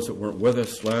of those that weren't with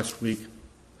us last week.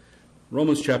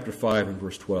 Romans chapter 5 and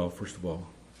verse 12, first of all.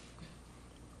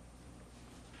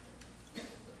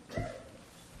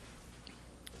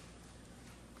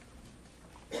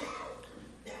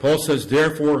 Paul says,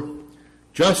 therefore,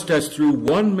 just as through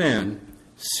one man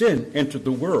sin entered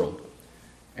the world,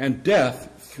 and death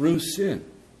through sin,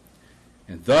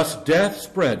 and thus death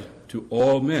spread to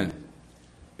all men,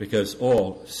 because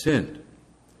all sinned.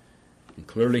 And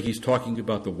clearly he's talking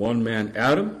about the one man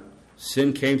Adam.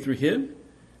 Sin came through him,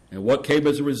 and what came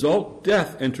as a result?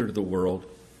 Death entered the world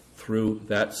through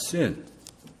that sin.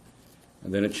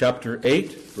 And then in chapter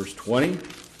 8, verse 20,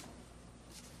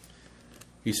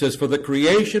 he says, for the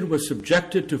creation was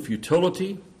subjected to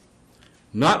futility,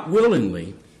 not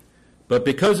willingly, but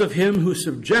because of him who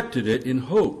subjected it in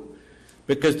hope,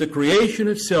 because the creation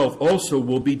itself also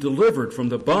will be delivered from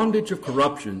the bondage of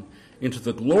corruption into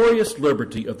the glorious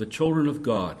liberty of the children of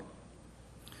God.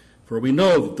 For we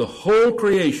know that the whole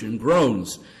creation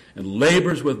groans and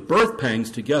labors with birth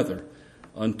pangs together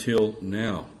until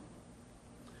now.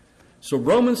 So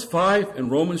Romans 5 and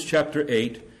Romans chapter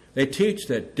 8, they teach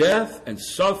that death and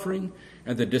suffering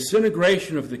and the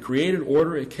disintegration of the created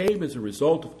order, it came as a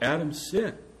result of Adam's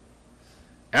sin.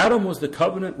 Adam was the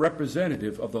covenant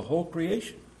representative of the whole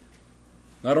creation.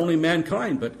 Not only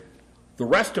mankind, but the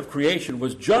rest of creation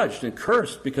was judged and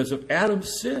cursed because of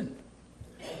Adam's sin.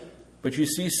 But you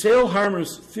see,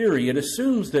 Sailhamer's theory, it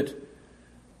assumes that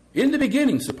in the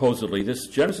beginning, supposedly, this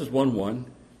Genesis 1:1,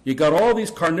 you got all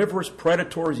these carnivorous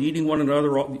predators eating one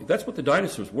another. That's what the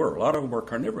dinosaurs were. A lot of them were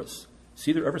carnivorous.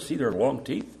 Ever see their long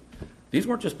teeth? These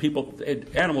weren't just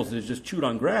animals that just chewed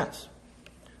on grass.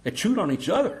 They chewed on each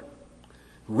other,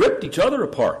 ripped each other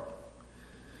apart.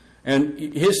 And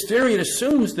his theory, it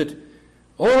assumes that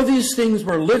all these things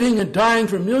were living and dying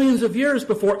for millions of years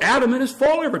before Adam and his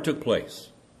fall ever took place.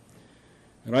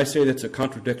 And I say that's a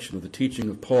contradiction of the teaching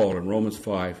of Paul in Romans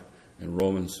 5 and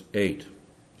Romans 8.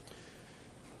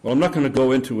 Well, I'm not going to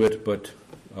go into it, but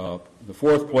the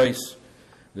fourth place,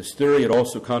 this theory, it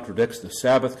also contradicts the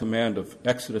Sabbath command of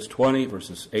Exodus 20,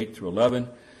 verses 8 through 11.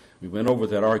 We went over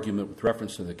that argument with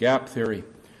reference to the gap theory,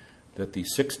 that the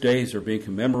 6 days are being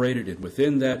commemorated, and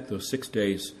within that, those 6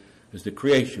 days, is the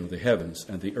creation of the heavens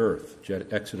and the earth,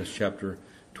 Exodus chapter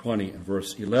 20 and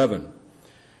verse 11.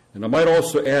 And I might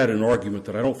also add an argument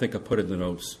that I don't think I put in the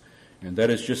notes, and that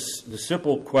is just the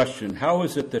simple question, how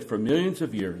is it that for millions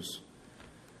of years,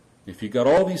 if you got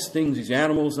all these things, these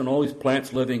animals and all these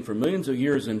plants living for millions of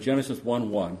years in Genesis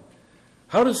 1:1,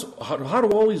 how do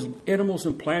all these animals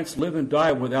and plants live and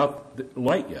die without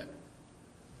light yet?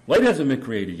 Light hasn't been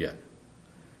created yet.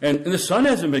 And the sun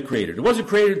hasn't been created. It wasn't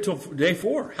created until day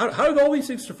 4. How did all these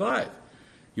things survive?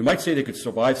 You might say they could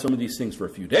survive some of these things for a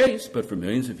few days, but for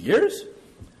millions of years?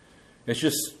 It's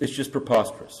just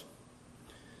preposterous.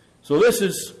 So this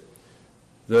is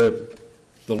the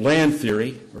land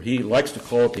theory, or he likes to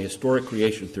call it the historic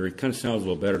creation theory. It kind of sounds a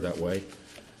little better that way,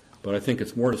 but I think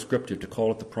it's more descriptive to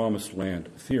call it the promised land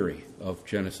theory of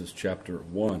Genesis chapter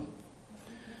 1.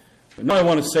 But now I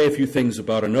want to say a few things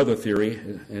about another theory,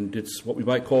 and it's what we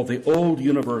might call the old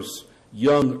universe,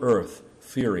 young earth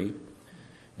theory.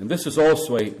 And this is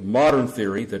also a modern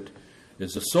theory that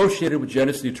is associated with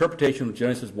Genesis, the interpretation of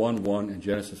Genesis 1:1 and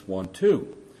Genesis 1:2.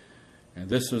 And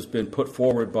this has been put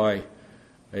forward by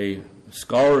a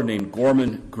scholar named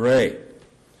Gorman Gray.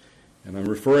 And I'm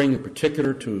referring in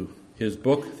particular to his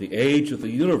book, The Age of the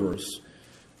Universe,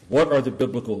 What Are the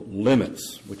Biblical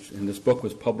Limits? Which in this book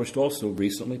was published also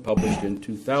recently, published in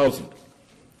 2000.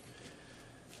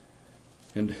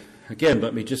 And again,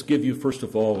 let me just give you, first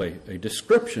of all, a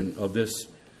description of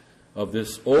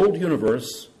this old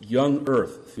universe, young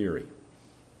earth theory.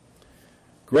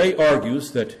 Gray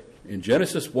argues that in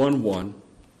Genesis 1:1,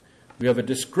 we have a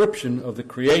description of the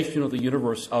creation of the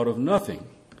universe out of nothing,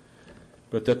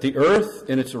 but that the earth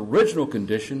in its original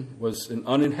condition was an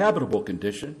uninhabitable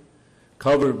condition,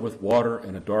 covered with water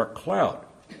and a dark cloud.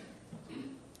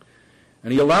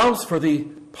 And he allows for the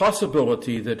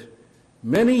possibility that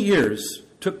many years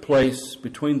took place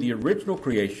between the original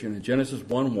creation in Genesis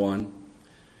 1:1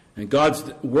 and God's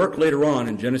work later on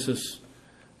in Genesis,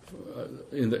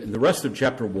 in the rest of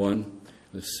chapter 1,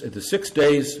 the 6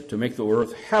 days to make the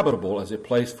earth habitable as a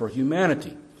place for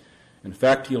humanity. In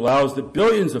fact, he allows that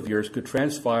billions of years could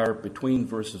transpire between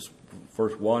verse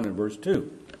 1 and verse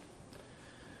 2.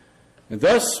 And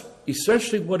thus,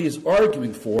 essentially what he's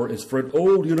arguing for is for an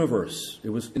old universe. It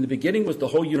was, in the beginning, was the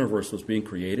whole universe was being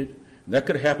created, and that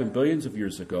could have happened billions of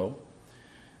years ago.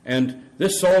 And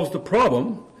this solves the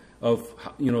problem of,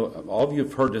 all of you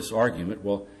have heard this argument,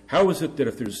 well, how is it that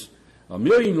if there's a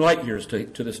million light years to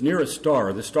this nearest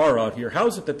star, the star out here, how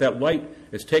is it that light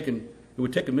is taken, it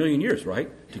would take a million years, right,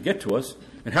 to get to us?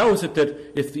 And how is it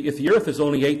that if the earth is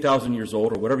only 8,000 years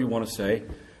old, or whatever you want to say,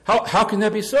 how can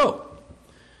that be so?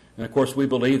 And of course, we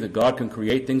believe that God can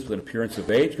create things with an appearance of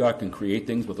age. God can create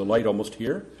things with the light almost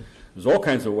here. There's all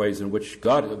kinds of ways in which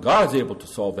God is able to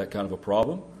solve that kind of a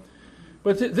problem.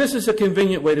 But this is a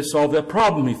convenient way to solve that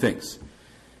problem, he thinks.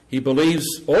 He believes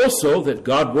also that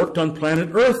God worked on planet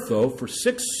Earth, though, for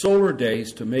 6 solar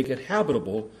days to make it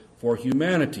habitable for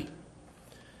humanity.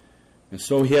 And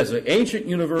so he has an ancient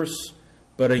universe,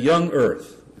 but a young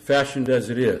Earth, fashioned as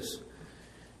it is.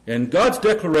 And God's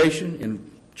declaration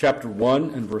in chapter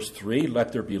 1 and verse 3,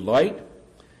 let there be light,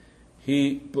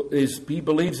 he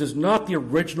believes is not the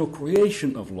original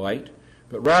creation of light,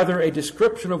 but rather a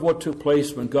description of what took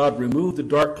place when God removed the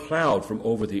dark cloud from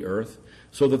over the earth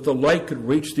so that the light could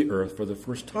reach the earth for the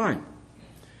first time.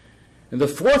 And the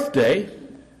 4th day,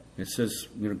 it says,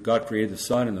 God created the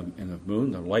sun and the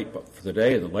moon, the light for the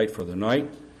day and the light for the night.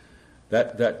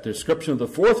 that description of the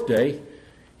fourth day,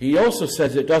 he also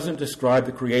says it doesn't describe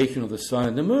the creation of the sun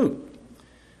and the moon,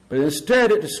 but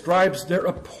instead it describes their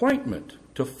appointment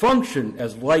to function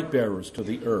as light bearers to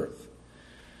the earth.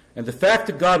 And the fact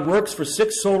that God works for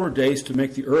 6 solar days to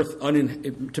make the earth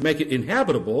to make it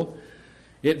inhabitable,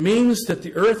 it means that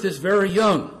the earth is very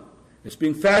young. It's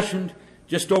being fashioned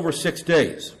just over 6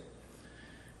 days.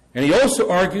 And he also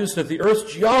argues that the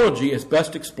earth's geology is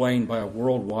best explained by a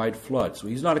worldwide flood. So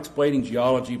he's not explaining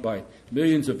geology by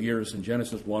millions of years in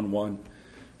Genesis 1:1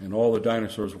 and all the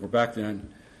dinosaurs were back then,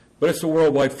 but it's a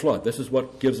worldwide flood. This is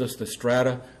what gives us the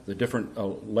strata, the different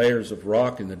layers of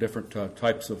rock and the different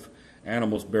types of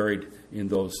animals buried in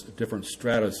those different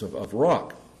stratas of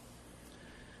rock.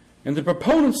 And the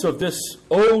proponents of this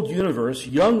old universe,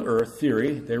 young earth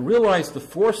theory, they realize the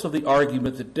force of the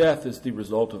argument that death is the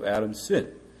result of Adam's sin.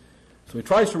 So he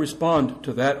tries to respond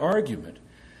to that argument.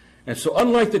 And so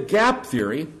unlike the gap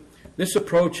theory, this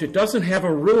approach, it doesn't have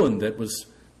a ruin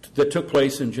that took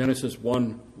place in Genesis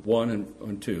 1:1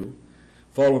 and 2,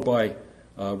 followed by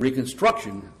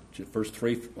reconstruction, verse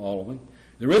 3 following.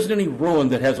 There isn't any ruin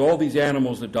that has all these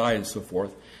animals that die and so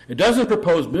forth. It doesn't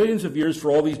propose millions of years for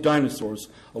all these dinosaurs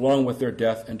along with their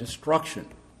death and destruction.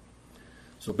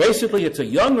 So basically it's a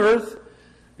young earth,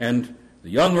 and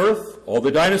the young earth, all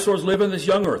the dinosaurs live in this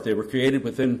young earth. They were created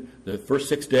within the first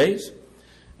 6 days,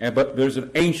 but there's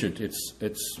an ancient,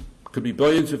 it's could be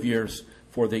billions of years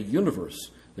for the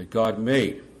universe that God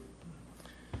made.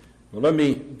 Well, let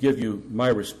me give you my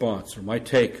response or my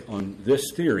take on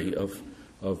this theory of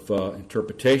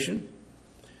interpretation.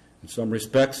 In some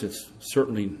respects, it's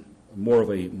certainly more of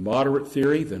a moderate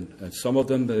theory than some of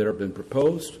them that have been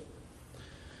proposed.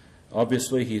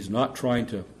 Obviously, he's not trying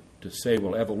to say,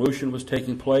 well, evolution was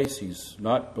taking place.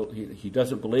 He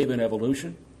doesn't believe in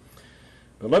evolution.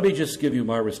 But let me just give you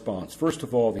my response. First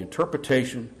of all, the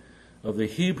interpretation of the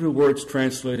Hebrew words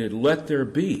translated, let there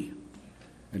be,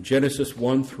 in Genesis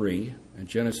 1:3 and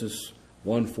Genesis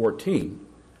 1:14,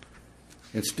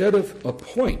 instead of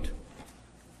appoint,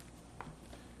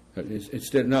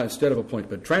 instead of appoint,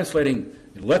 but translating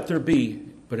let there be,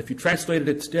 but if you translate it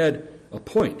instead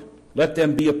appoint, let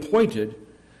them be appointed,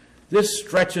 this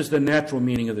stretches the natural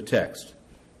meaning of the text.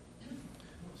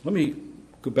 Let me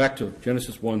go back to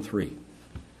Genesis 1:3.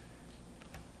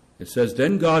 It says,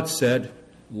 then God said,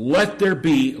 let there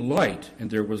be light, and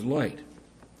there was light.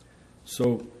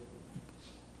 So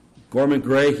Gorman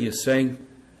Gray, he is saying,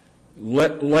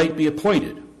 let light be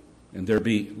appointed, and there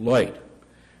be light.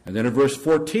 And then in verse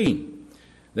 14,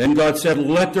 then God said,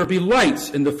 let there be lights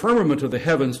in the firmament of the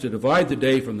heavens to divide the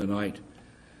day from the night.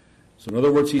 So in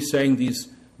other words, he's saying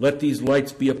let these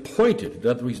lights be appointed.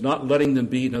 That he's not letting them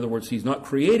be. In other words, he's not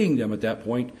creating them at that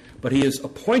point, but he is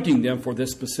appointing them for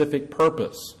this specific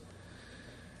purpose.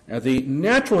 Now, the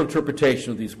natural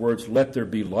interpretation of these words, let there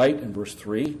be light, in verse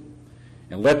 3,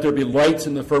 and let there be lights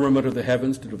in the firmament of the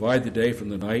heavens to divide the day from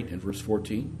the night, in verse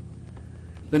 14.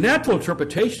 The natural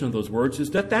interpretation of those words is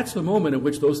that that's the moment in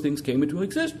which those things came into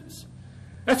existence.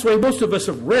 That's the way most of us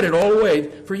have read it all the way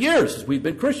for years as we've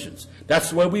been Christians.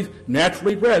 That's the way we've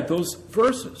naturally read those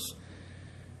verses.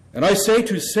 And I say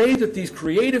that these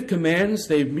creative commands,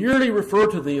 they merely refer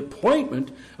to the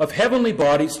appointment of heavenly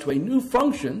bodies to a new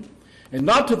function and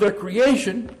not to their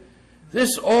creation.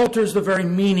 This alters the very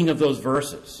meaning of those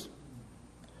verses.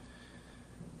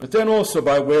 But then also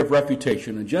by way of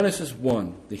refutation, in Genesis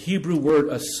 1, the Hebrew word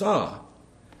asah,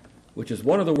 which is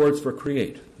one of the words for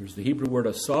create. There's the Hebrew word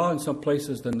asah in some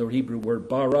places, then the Hebrew word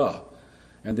bara.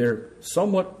 And they're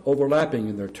somewhat overlapping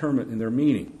in their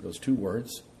meaning, those two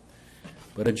words.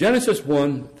 But in Genesis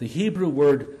 1, the Hebrew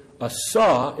word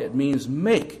asah, it means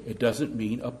make. It doesn't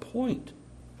mean appoint.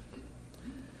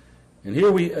 And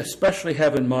here we especially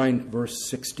have in mind verse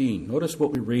 16. Notice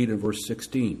what we read in verse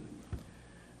 16.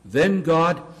 Then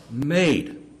God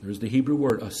made, there's the Hebrew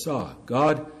word asah,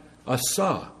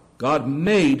 God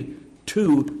made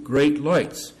two great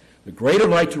lights, the greater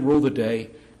light to rule the day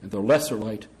and the lesser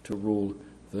light to rule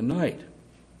the night.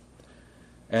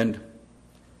 And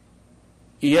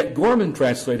yet Gorman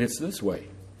translates it this way.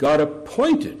 God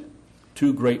appointed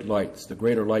two great lights, the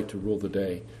greater light to rule the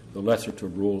day, the lesser to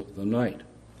rule the night.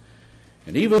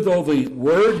 And even though the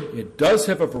word, it does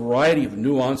have a variety of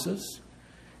nuances,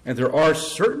 and there are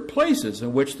certain places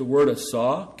in which the word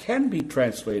asah can be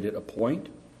translated appoint,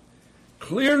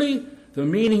 clearly the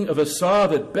meaning of asah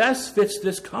that best fits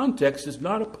this context is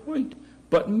not appoint,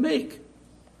 but make.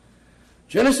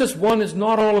 Genesis 1 is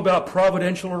not all about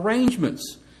providential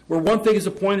arrangements, where one thing is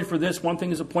appointed for this, one thing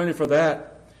is appointed for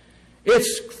that.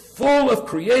 It's full of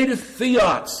creative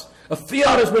fiats. A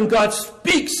fiat is when God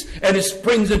speaks and it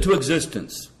springs into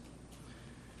existence.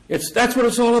 That's what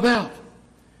it's all about.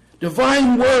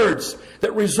 Divine words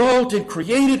that result in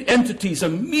created entities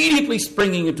immediately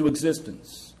springing into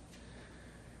existence.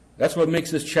 That's what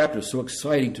makes this chapter so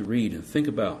exciting to read and think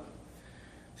about.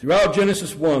 Throughout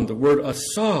Genesis 1, the word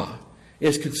asah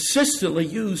is consistently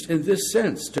used in this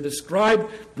sense to describe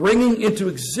bringing into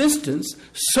existence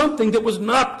something that was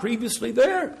not previously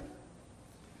there.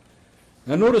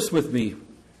 Now notice with me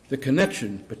the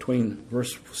connection between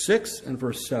verse 6 and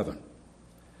verse 7.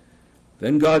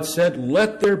 Then God said,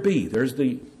 let there be, there's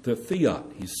the fiat,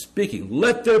 he's speaking,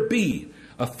 let there be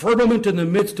a firmament in the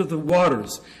midst of the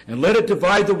waters, and let it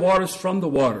divide the waters from the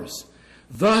waters.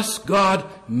 Thus God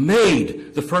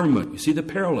made the firmament. You see the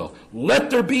parallel. Let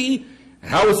there be.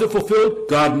 How is it fulfilled?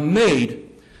 God made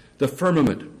the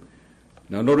firmament.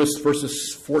 Now notice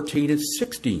verses 14 and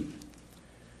 16.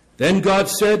 Then God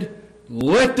said,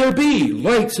 let there be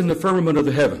lights in the firmament of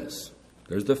the heavens.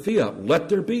 There's the fiat. Let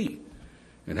there be.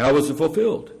 And how was it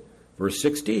fulfilled? Verse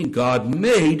 16, God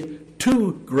made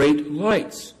two great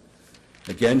lights.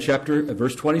 Again,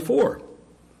 verse 24.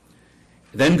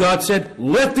 Then God said,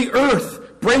 let the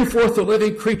earth bring forth a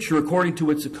living creature according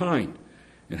to its kind.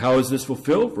 And how is this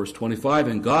fulfilled? Verse 25,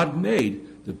 and God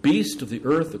made the beast of the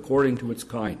earth according to its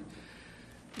kind.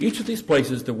 Each of these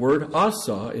places, the word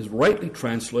asa is rightly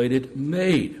translated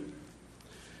made.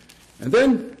 And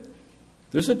then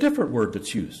there's a different word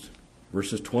that's used.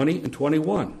 Verses 20 and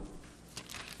 21.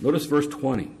 Notice verse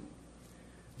 20.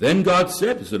 Then God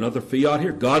said, there's another fiat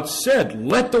here, God said,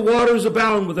 let the waters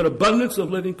abound with an abundance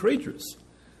of living creatures.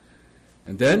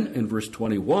 And then in verse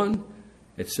 21,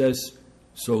 it says,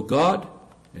 so God,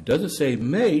 it doesn't say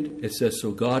made, it says,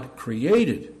 so God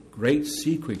created great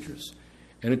sea creatures.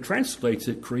 And it translates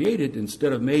it created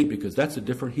instead of made because that's a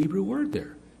different Hebrew word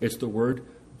there. It's the word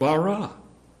bara.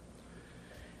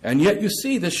 And yet you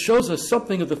see, this shows us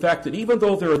something of the fact that even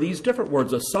though there are these different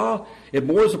words, asah, it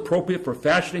more is appropriate for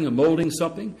fashioning and molding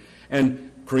something.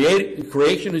 And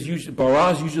creation is usually, bara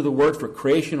is usually the word for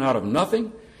creation out of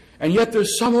nothing. And yet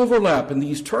there's some overlap in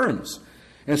these terms.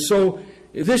 And so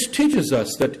this teaches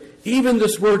us that even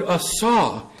this word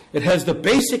asah, it has the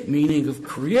basic meaning of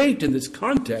create in this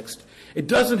context. It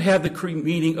doesn't have the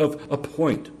meaning of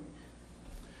appoint.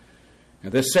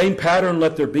 And this same pattern,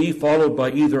 let there be, followed by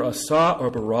either asa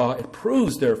or bara, it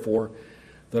proves, therefore,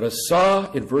 that asa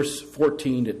in verse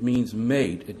 14, it means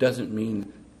made. It doesn't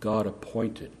mean God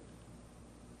appointed.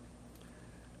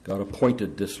 God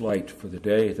appointed this light for the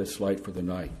day, this light for the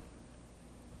night.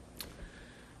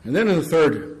 And then in the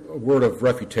third word of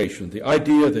refutation, the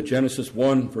idea that Genesis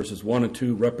 1, verses 1 and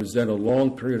 2 represent a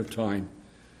long period of time.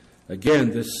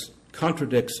 Again, this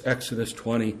contradicts Exodus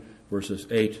 20, verses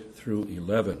 8 through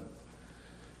 11.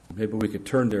 Maybe we could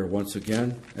turn there once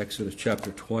again, Exodus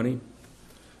chapter 20,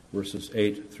 verses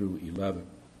 8 through 11.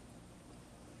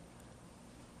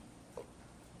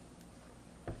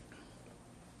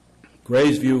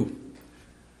 Gray's view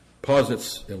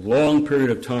posits a long period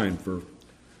of time for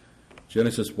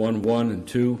Genesis 1:1 and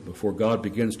 2 before God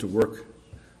begins to work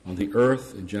on the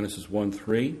earth in Genesis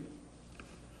 1:3.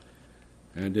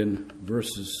 And in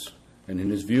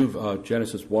his view of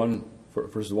Genesis 1,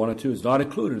 verses 1 and 2 is not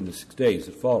included in the 6 days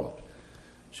that followed.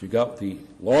 So you got the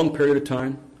long period of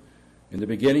time in the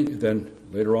beginning, and then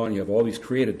later on you have all these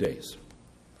created days.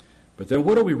 But then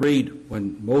what do we read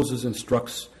when Moses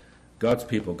instructs God's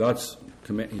people? Moses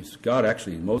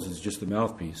is just the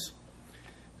mouthpiece.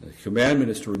 The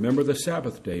commandment is to remember the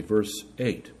Sabbath day, verse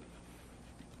 8.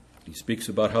 He speaks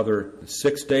about how there are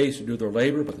 6 days to do their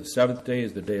labor, but the seventh day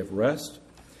is the day of rest.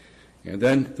 And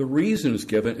then the reason is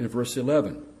given in verse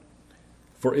 11.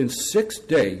 For in 6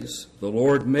 days the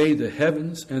Lord made the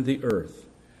heavens and the earth,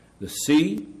 the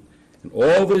sea, and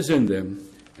all that is in them,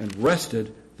 and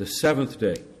rested the seventh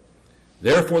day.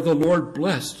 Therefore the Lord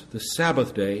blessed the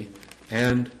Sabbath day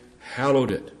and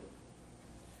hallowed it.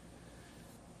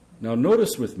 Now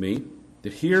notice with me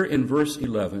that here in verse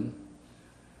 11,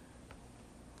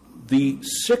 the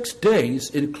 6 days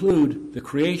include the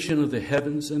creation of the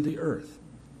heavens and the earth.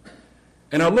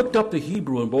 And I looked up the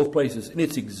Hebrew in both places, and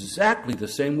it's exactly the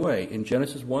same way in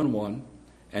Genesis 1:1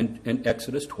 and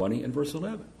Exodus 20 and verse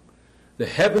 11. The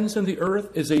heavens and the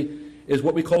earth is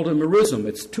what we call a merism.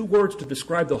 It's 2 words to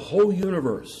describe the whole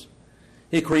universe.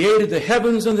 He created the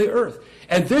heavens and the earth.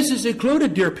 And this is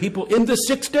included, dear people, in the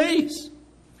 6 days.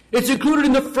 It's included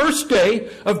in the first day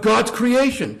of God's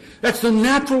creation. That's the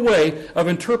natural way of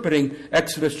interpreting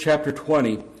Exodus chapter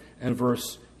 20 and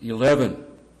verse 11.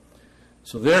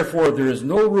 So therefore, there is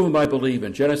no room, I believe,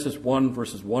 in Genesis 1,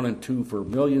 verses 1 and 2 for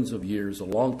millions of years, a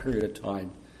long period of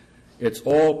time. It's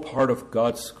all part of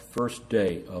God's first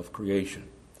day of creation.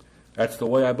 That's the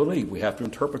way I believe. We have to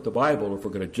interpret the Bible if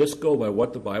we're going to just go by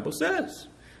what the Bible says,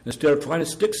 instead of trying to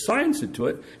stick science into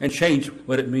it and change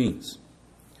what it means.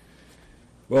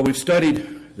 Well, we've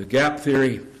studied the gap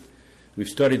theory. We've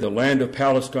studied the land of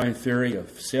Palestine theory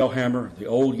of Sailhammer, the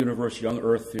old universe, young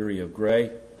earth theory of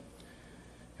Gray.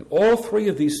 And all three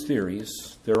of these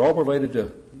theories, they're all related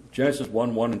to Genesis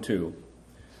 1, 1, and 2.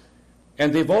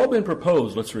 And they've all been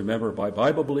proposed, let's remember, by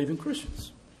Bible-believing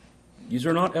Christians. These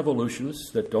are not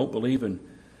evolutionists that don't believe in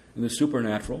the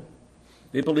supernatural.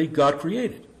 They believe God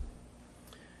created.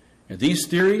 And these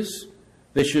theories,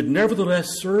 they should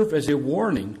nevertheless serve as a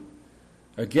warning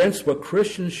against what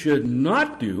Christians should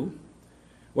not do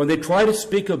when they try to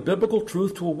speak of biblical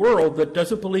truth to a world that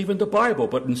doesn't believe in the Bible,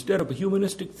 but instead of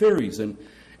humanistic theories and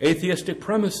atheistic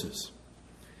premises.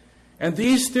 And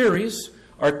these theories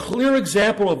are a clear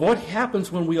example of what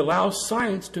happens when we allow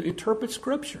science to interpret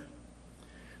Scripture.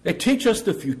 They teach us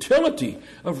the futility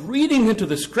of reading into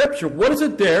the Scripture. What is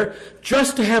it there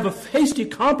just to have a hasty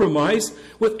compromise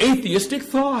with atheistic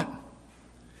thought?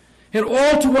 And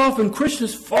all too often,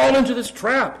 Christians fall into this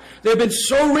trap. They've been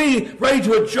so ready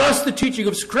to adjust the teaching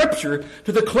of Scripture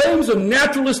to the claims of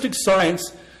naturalistic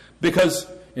science because,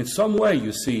 in some way,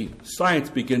 you see, science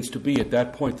begins to be, at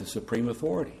that point, the supreme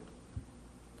authority.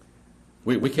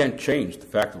 We can't change the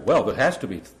fact that, well, it has to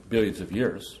be billions of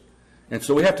years. And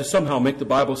so we have to somehow make the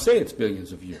Bible say it's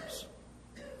billions of years.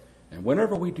 And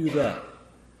whenever we do that,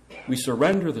 we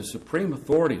surrender the supreme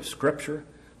authority of Scripture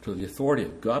to the authority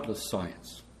of godless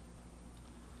science.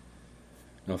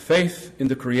 Now, faith in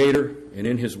the Creator and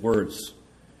in His words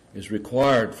is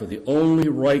required for the only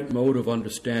right mode of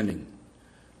understanding,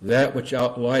 that which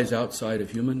lies outside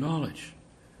of human knowledge.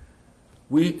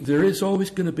 There is always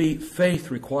going to be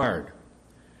faith required.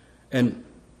 And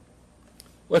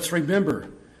let's remember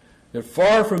that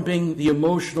far from being the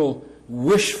emotional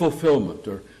wish fulfillment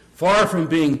or far from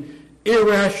being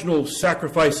irrational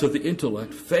sacrifice of the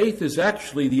intellect, faith is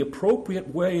actually the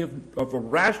appropriate way of a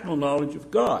rational knowledge of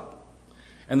God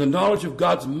and the knowledge of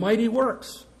God's mighty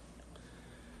works.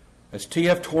 As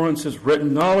T.F. Torrance has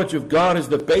written, knowledge of God is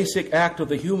the basic act of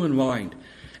the human mind,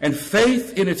 and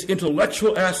faith in its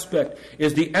intellectual aspect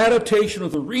is the adaptation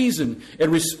of the reason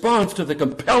in response to the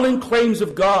compelling claims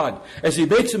of God as He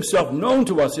makes Himself known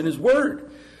to us in His Word.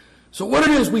 So what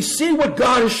it is, we see what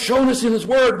God has shown us in His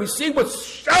Word. We see what's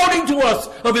shouting to us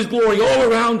of His glory all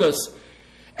around us.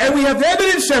 And we have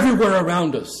evidence everywhere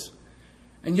around us.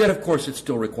 And yet, of course, it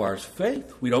still requires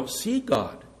faith. We don't see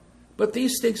God. But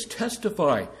these things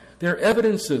testify. They're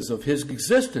evidences of His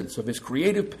existence, of His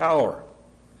creative power.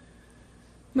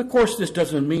 And of course, this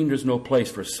doesn't mean there's no place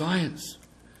for science.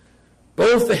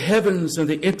 Both the heavens and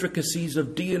the intricacies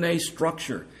of DNA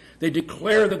structure, they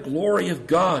declare the glory of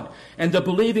God. And the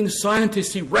believing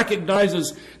scientist, he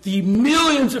recognizes the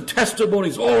millions of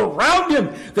testimonies all around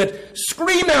him that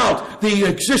scream out the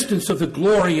existence of the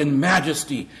glory and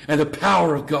majesty and the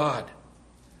power of God.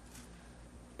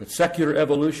 But secular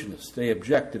evolutionists, they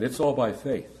object that it's all by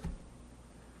faith.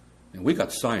 And we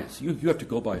got science. You have to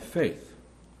go by faith.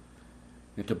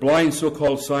 And to blind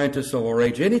so-called scientists of our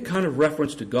age, any kind of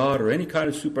reference to God or any kind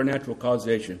of supernatural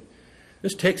causation,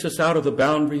 this takes us out of the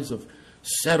boundaries of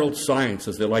settled science,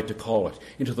 as they like to call it,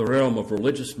 into the realm of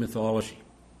religious mythology.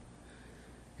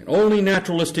 And only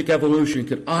naturalistic evolution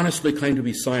can honestly claim to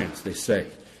be science, they say.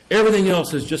 Everything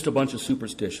else is just a bunch of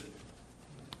superstition.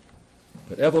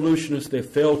 But evolutionists, they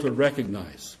fail to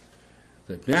recognize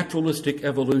that naturalistic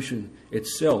evolution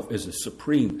itself is a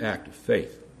supreme act of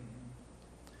faith.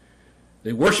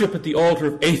 They worship at the altar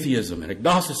of atheism and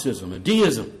agnosticism and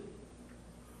deism.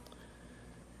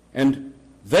 And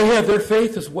they have their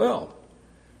faith as well.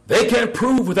 They can't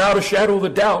prove without a shadow of a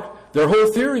doubt their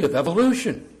whole theory of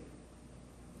evolution.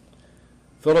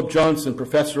 Philip Johnson,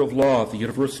 professor of law at the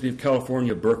University of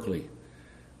California, Berkeley,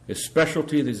 his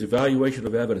specialty is evaluation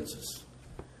of evidences.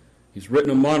 He's written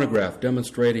a monograph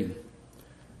demonstrating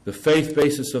the faith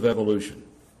basis of evolution.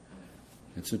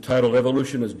 It's entitled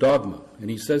Evolution as Dogma, and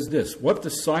he says this: what the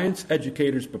science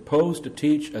educators propose to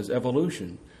teach as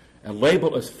evolution and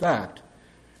label as fact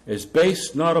is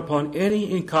based not upon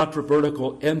any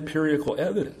incontrovertible empirical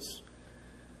evidence,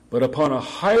 but upon a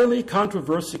highly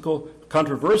controversial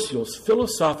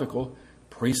philosophical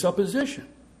presupposition.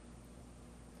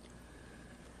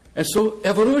 And so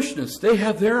evolutionists, they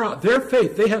have their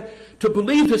faith. They have to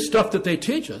believe the stuff that they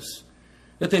teach us,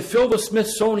 that they fill the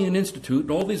Smithsonian Institute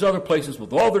and all these other places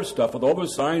with all their stuff, with all their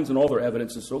signs and all their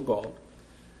evidence and so-called.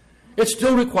 It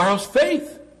still requires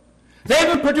faith. They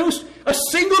haven't produced a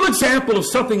single example of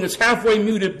something that's halfway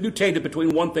mutated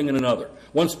between one thing and another,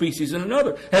 one species and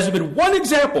another. Hasn't been one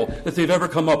example that they've ever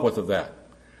come up with of that.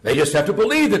 They just have to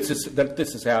believe that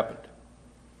this has happened.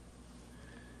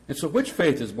 And so which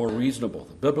faith is more reasonable,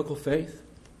 the biblical faith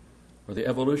or the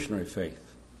evolutionary faith?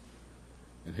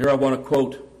 And here I want to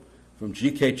quote from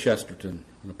G.K. Chesterton,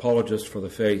 an apologist for the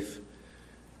faith.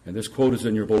 And this quote is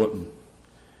in your bulletin.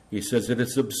 He says, "It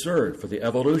is absurd for the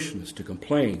evolutionist to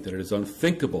complain that it is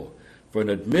unthinkable for an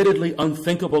admittedly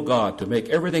unthinkable God to make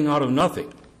everything out of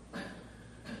nothing,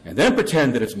 and then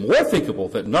pretend that it's more thinkable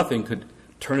that nothing could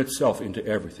turn itself into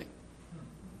everything."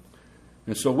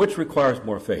 And so which requires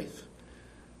more faith?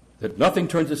 That nothing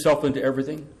turns itself into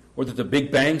everything? Or that the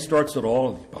Big Bang starts it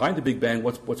all? Behind the Big Bang,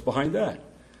 what's behind that?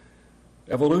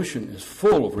 Evolution is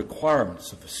full of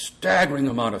requirements of a staggering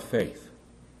amount of faith.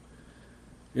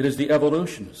 It is the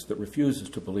evolutionist that refuses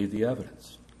to believe the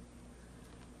evidence.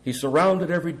 He's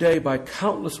surrounded every day by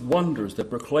countless wonders that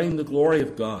proclaim the glory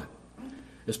of God.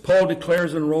 As Paul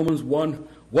declares in Romans 1,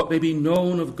 what may be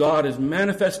known of God is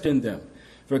manifest in them,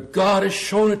 for God has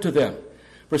shown it to them.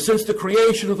 For since the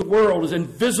creation of the world, his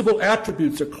invisible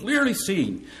attributes are clearly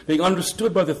seen, being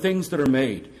understood by the things that are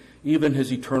made, even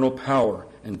his eternal power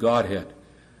and Godhead,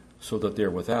 so that they're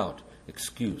without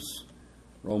excuse.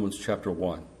 Romans chapter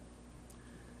 1.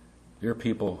 Dear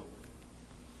people,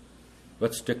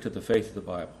 let's stick to the faith of the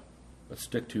Bible. Let's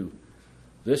stick to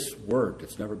this word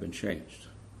that's never been changed,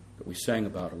 that we sang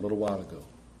about a little while ago.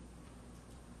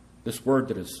 This word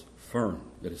that is firm,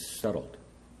 that is settled.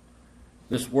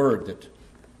 This word that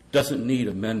doesn't need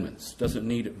amendments, doesn't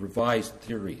need revised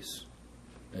theories,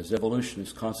 as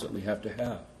evolutionists constantly have to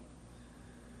have.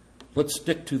 Let's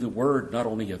stick to the word not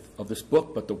only of this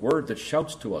book, but the word that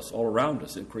shouts to us all around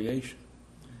us in creation.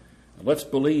 And let's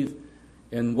believe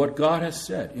in what God has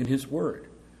said in his word.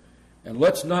 And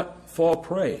let's not fall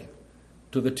prey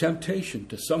to the temptation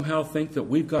to somehow think that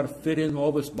we've got to fit in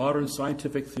all this modern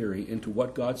scientific theory into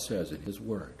what God says in his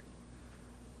word.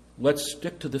 Let's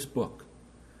stick to this book.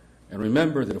 And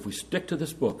remember that if we stick to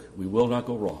this book, we will not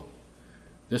go wrong.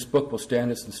 This book will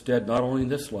stand us instead not only in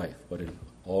this life, but in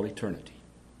all eternity.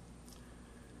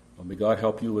 Well, may God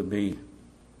help you and me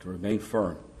to remain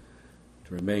firm,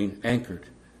 to remain anchored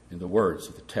in the words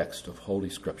of the text of Holy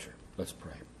Scripture. Let's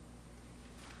pray.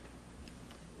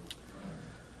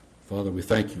 Father, we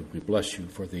thank you. We bless you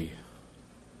for the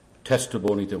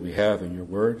testimony that we have in your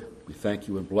word. We thank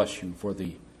you and bless you for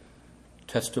the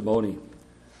testimony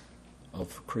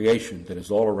of creation that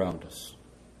is all around us.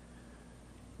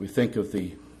 We think of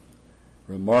the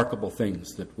remarkable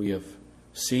things that we have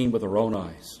seen with our own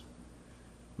eyes.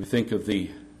 We think of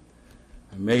the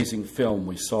amazing film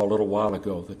we saw a little while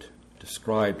ago that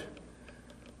described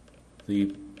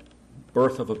the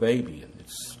birth of a baby and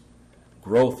its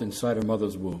growth inside a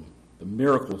mother's womb, the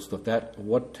miracles of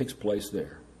what takes place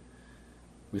there.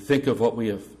 We think of what we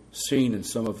have seen in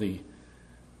some of the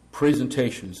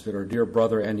presentations that our dear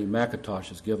brother Andy McIntosh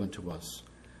has given to us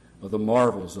of the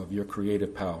marvels of your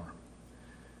creative power.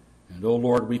 And, oh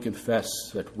Lord, we confess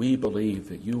that we believe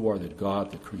that you are the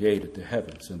God that created the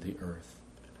heavens and the earth.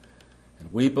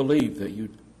 And we believe that you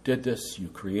did this, you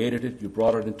created it, you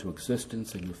brought it into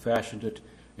existence, and you fashioned it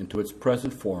into its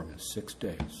present form in 6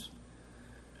 days.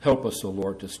 Help us, O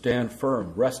Lord, to stand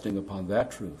firm, resting upon that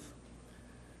truth.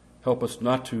 Help us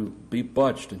not to be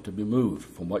budged and to be moved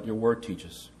from what your word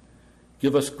teaches.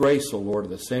 Give us grace, O Lord,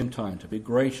 at the same time to be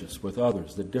gracious with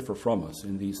others that differ from us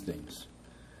in these things.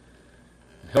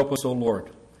 Help us, O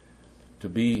Lord, to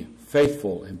be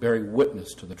faithful in bearing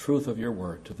witness to the truth of your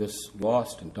word to this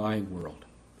lost and dying world.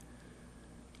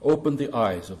 Open the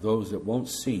eyes of those that won't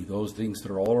see those things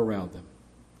that are all around them.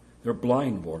 They're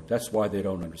blind, Lord. That's why they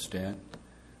don't understand.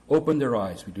 Open their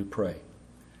eyes, we do pray.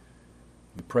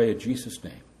 We pray in Jesus'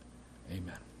 name.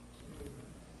 Amen.